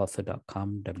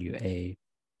wajidauthor.com, WAJID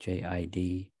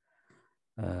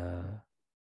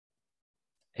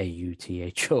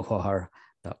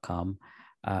AUTHOR.com.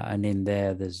 And in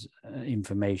there, there's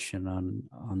information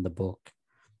on the book.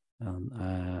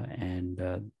 My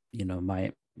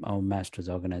own master's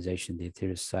organization, the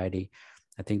Aetherius Society.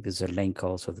 I think there's a link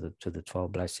also to the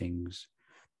 12 Blessings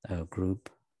group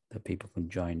that people can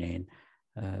join in.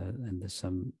 And there's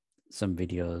some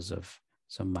videos of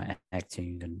some of my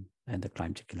acting and the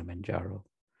climb to Kilimanjaro.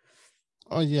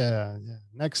 Oh, yeah.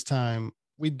 Next time,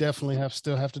 we definitely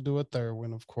still have to do a third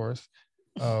one, of course,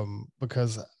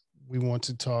 because we want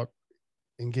to talk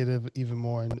and get even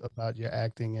more about your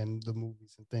acting and the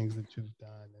movies and things that you've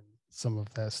done. And some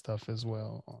of that stuff as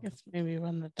well. Yes, maybe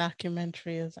when the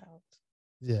documentary is out.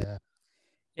 Yeah.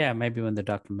 Yeah, maybe when the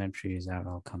documentary is out,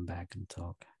 I'll come back and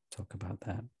talk about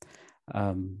that.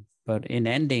 But in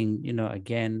ending,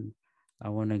 again, I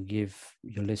want to give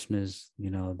your listeners,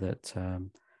 that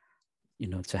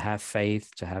to have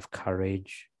faith, to have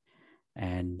courage,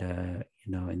 and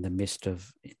in the midst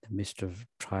of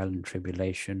trial and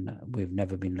tribulation, we've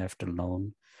never been left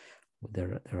alone.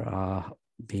 There are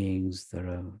beings that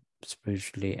are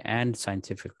spiritually and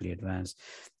scientifically advanced.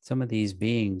 Some of these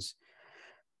beings,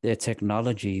 their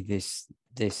technology,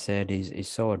 they said, is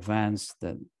so advanced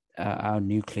that our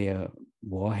nuclear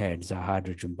warheads, our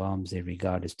hydrogen bombs, they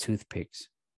regard as toothpicks.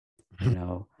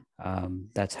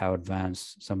 That's how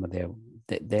advanced some of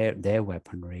their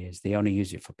weaponry is. They only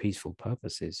use it for peaceful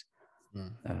purposes,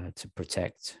 to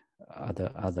protect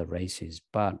other races.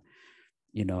 But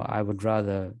I would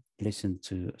rather listen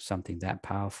to something that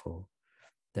powerful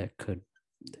that could,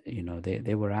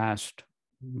 they were asked.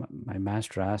 My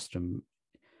master asked them,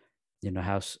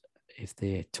 how, if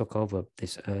they took over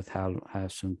this earth, how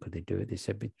soon could they do it? They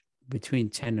said between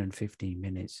 10 and 15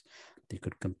 minutes, they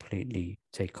could completely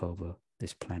take over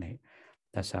this planet.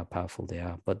 That's how powerful they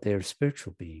are. But they're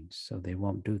spiritual beings, so they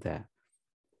won't do that.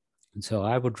 And so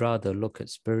I would rather look at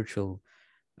spiritual,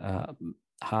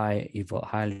 highly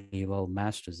evolved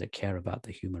masters that care about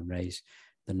the human race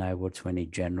than I would to any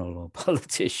general or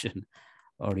politician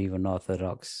or even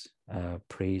Orthodox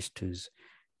priest who's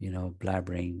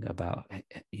blabbering about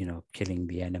killing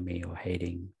the enemy or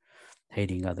hating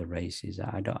other races.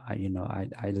 I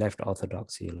left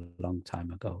Orthodoxy a long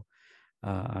time ago.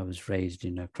 I was raised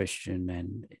in a Christian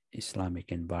and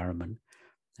Islamic environment,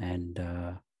 and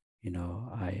I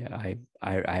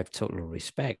have total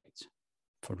respect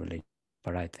for religion,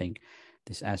 but I think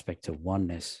this aspect of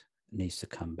oneness needs to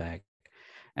come back.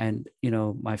 And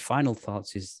my final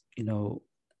thoughts is,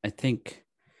 I think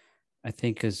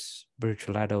as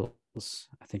spiritual adults,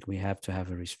 I think we have to have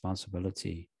a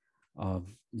responsibility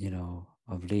of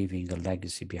leaving a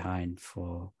legacy behind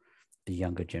for the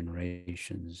younger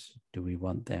generations. Do we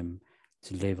want them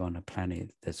to live on a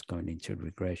planet that's going into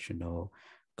regression, or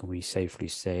can we safely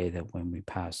say that when we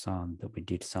pass on that we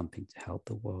did something to help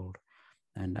the world?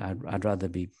 And I'd rather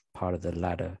be part of the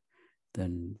latter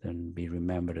than be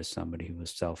remembered as somebody who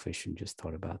was selfish and just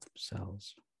thought about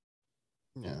themselves.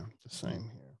 Yeah, the same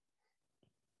here.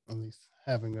 At least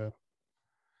having a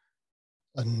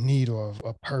need or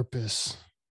a purpose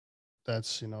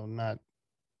that's not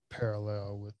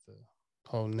parallel with the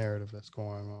whole narrative that's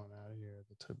going on out here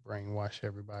to brainwash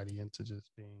everybody into just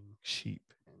being sheep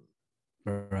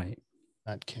and right,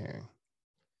 not caring.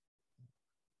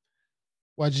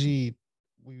 Wajid,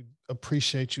 we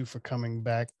appreciate you for coming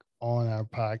back on our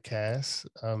podcast.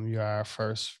 You're our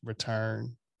first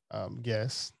return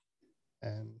guest,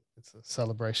 and it's a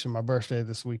celebration. My birthday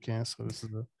this weekend, so this is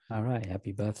all right.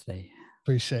 Happy birthday!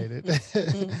 Appreciate it.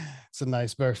 It's a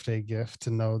nice birthday gift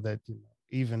to know that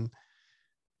even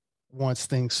once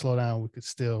things slow down, we could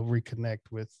still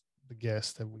reconnect with the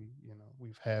guests that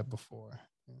we've had before,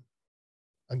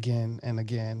 again and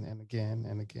again and again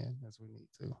and again as we need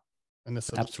to. And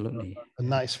it's absolutely a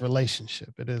nice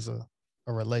relationship. It is a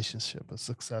relationship, a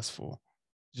successful,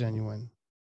 genuine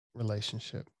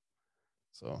relationship.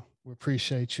 So we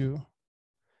appreciate you,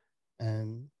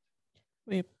 and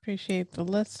we appreciate the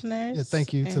listeners. Yeah,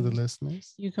 thank you to the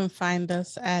listeners. You can find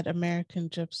us at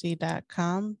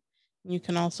AmericanGypsy.com. You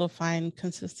can also find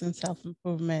Consistent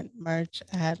Self-Improvement merch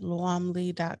at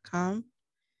luamli.com.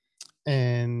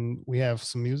 And we have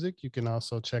some music you can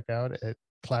also check out at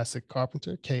Classic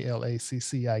Carpenter,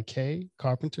 KLACCIK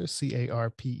Carpenter,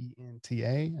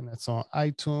 CARPENTA, and that's on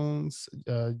iTunes,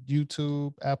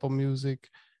 YouTube, Apple Music,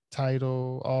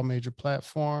 Tidal, all major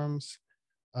platforms.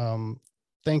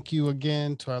 Thank you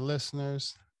again to our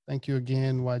listeners. Thank you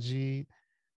again, Wajid.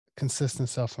 Consistent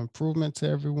self-improvement to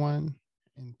everyone.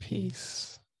 And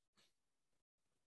peace.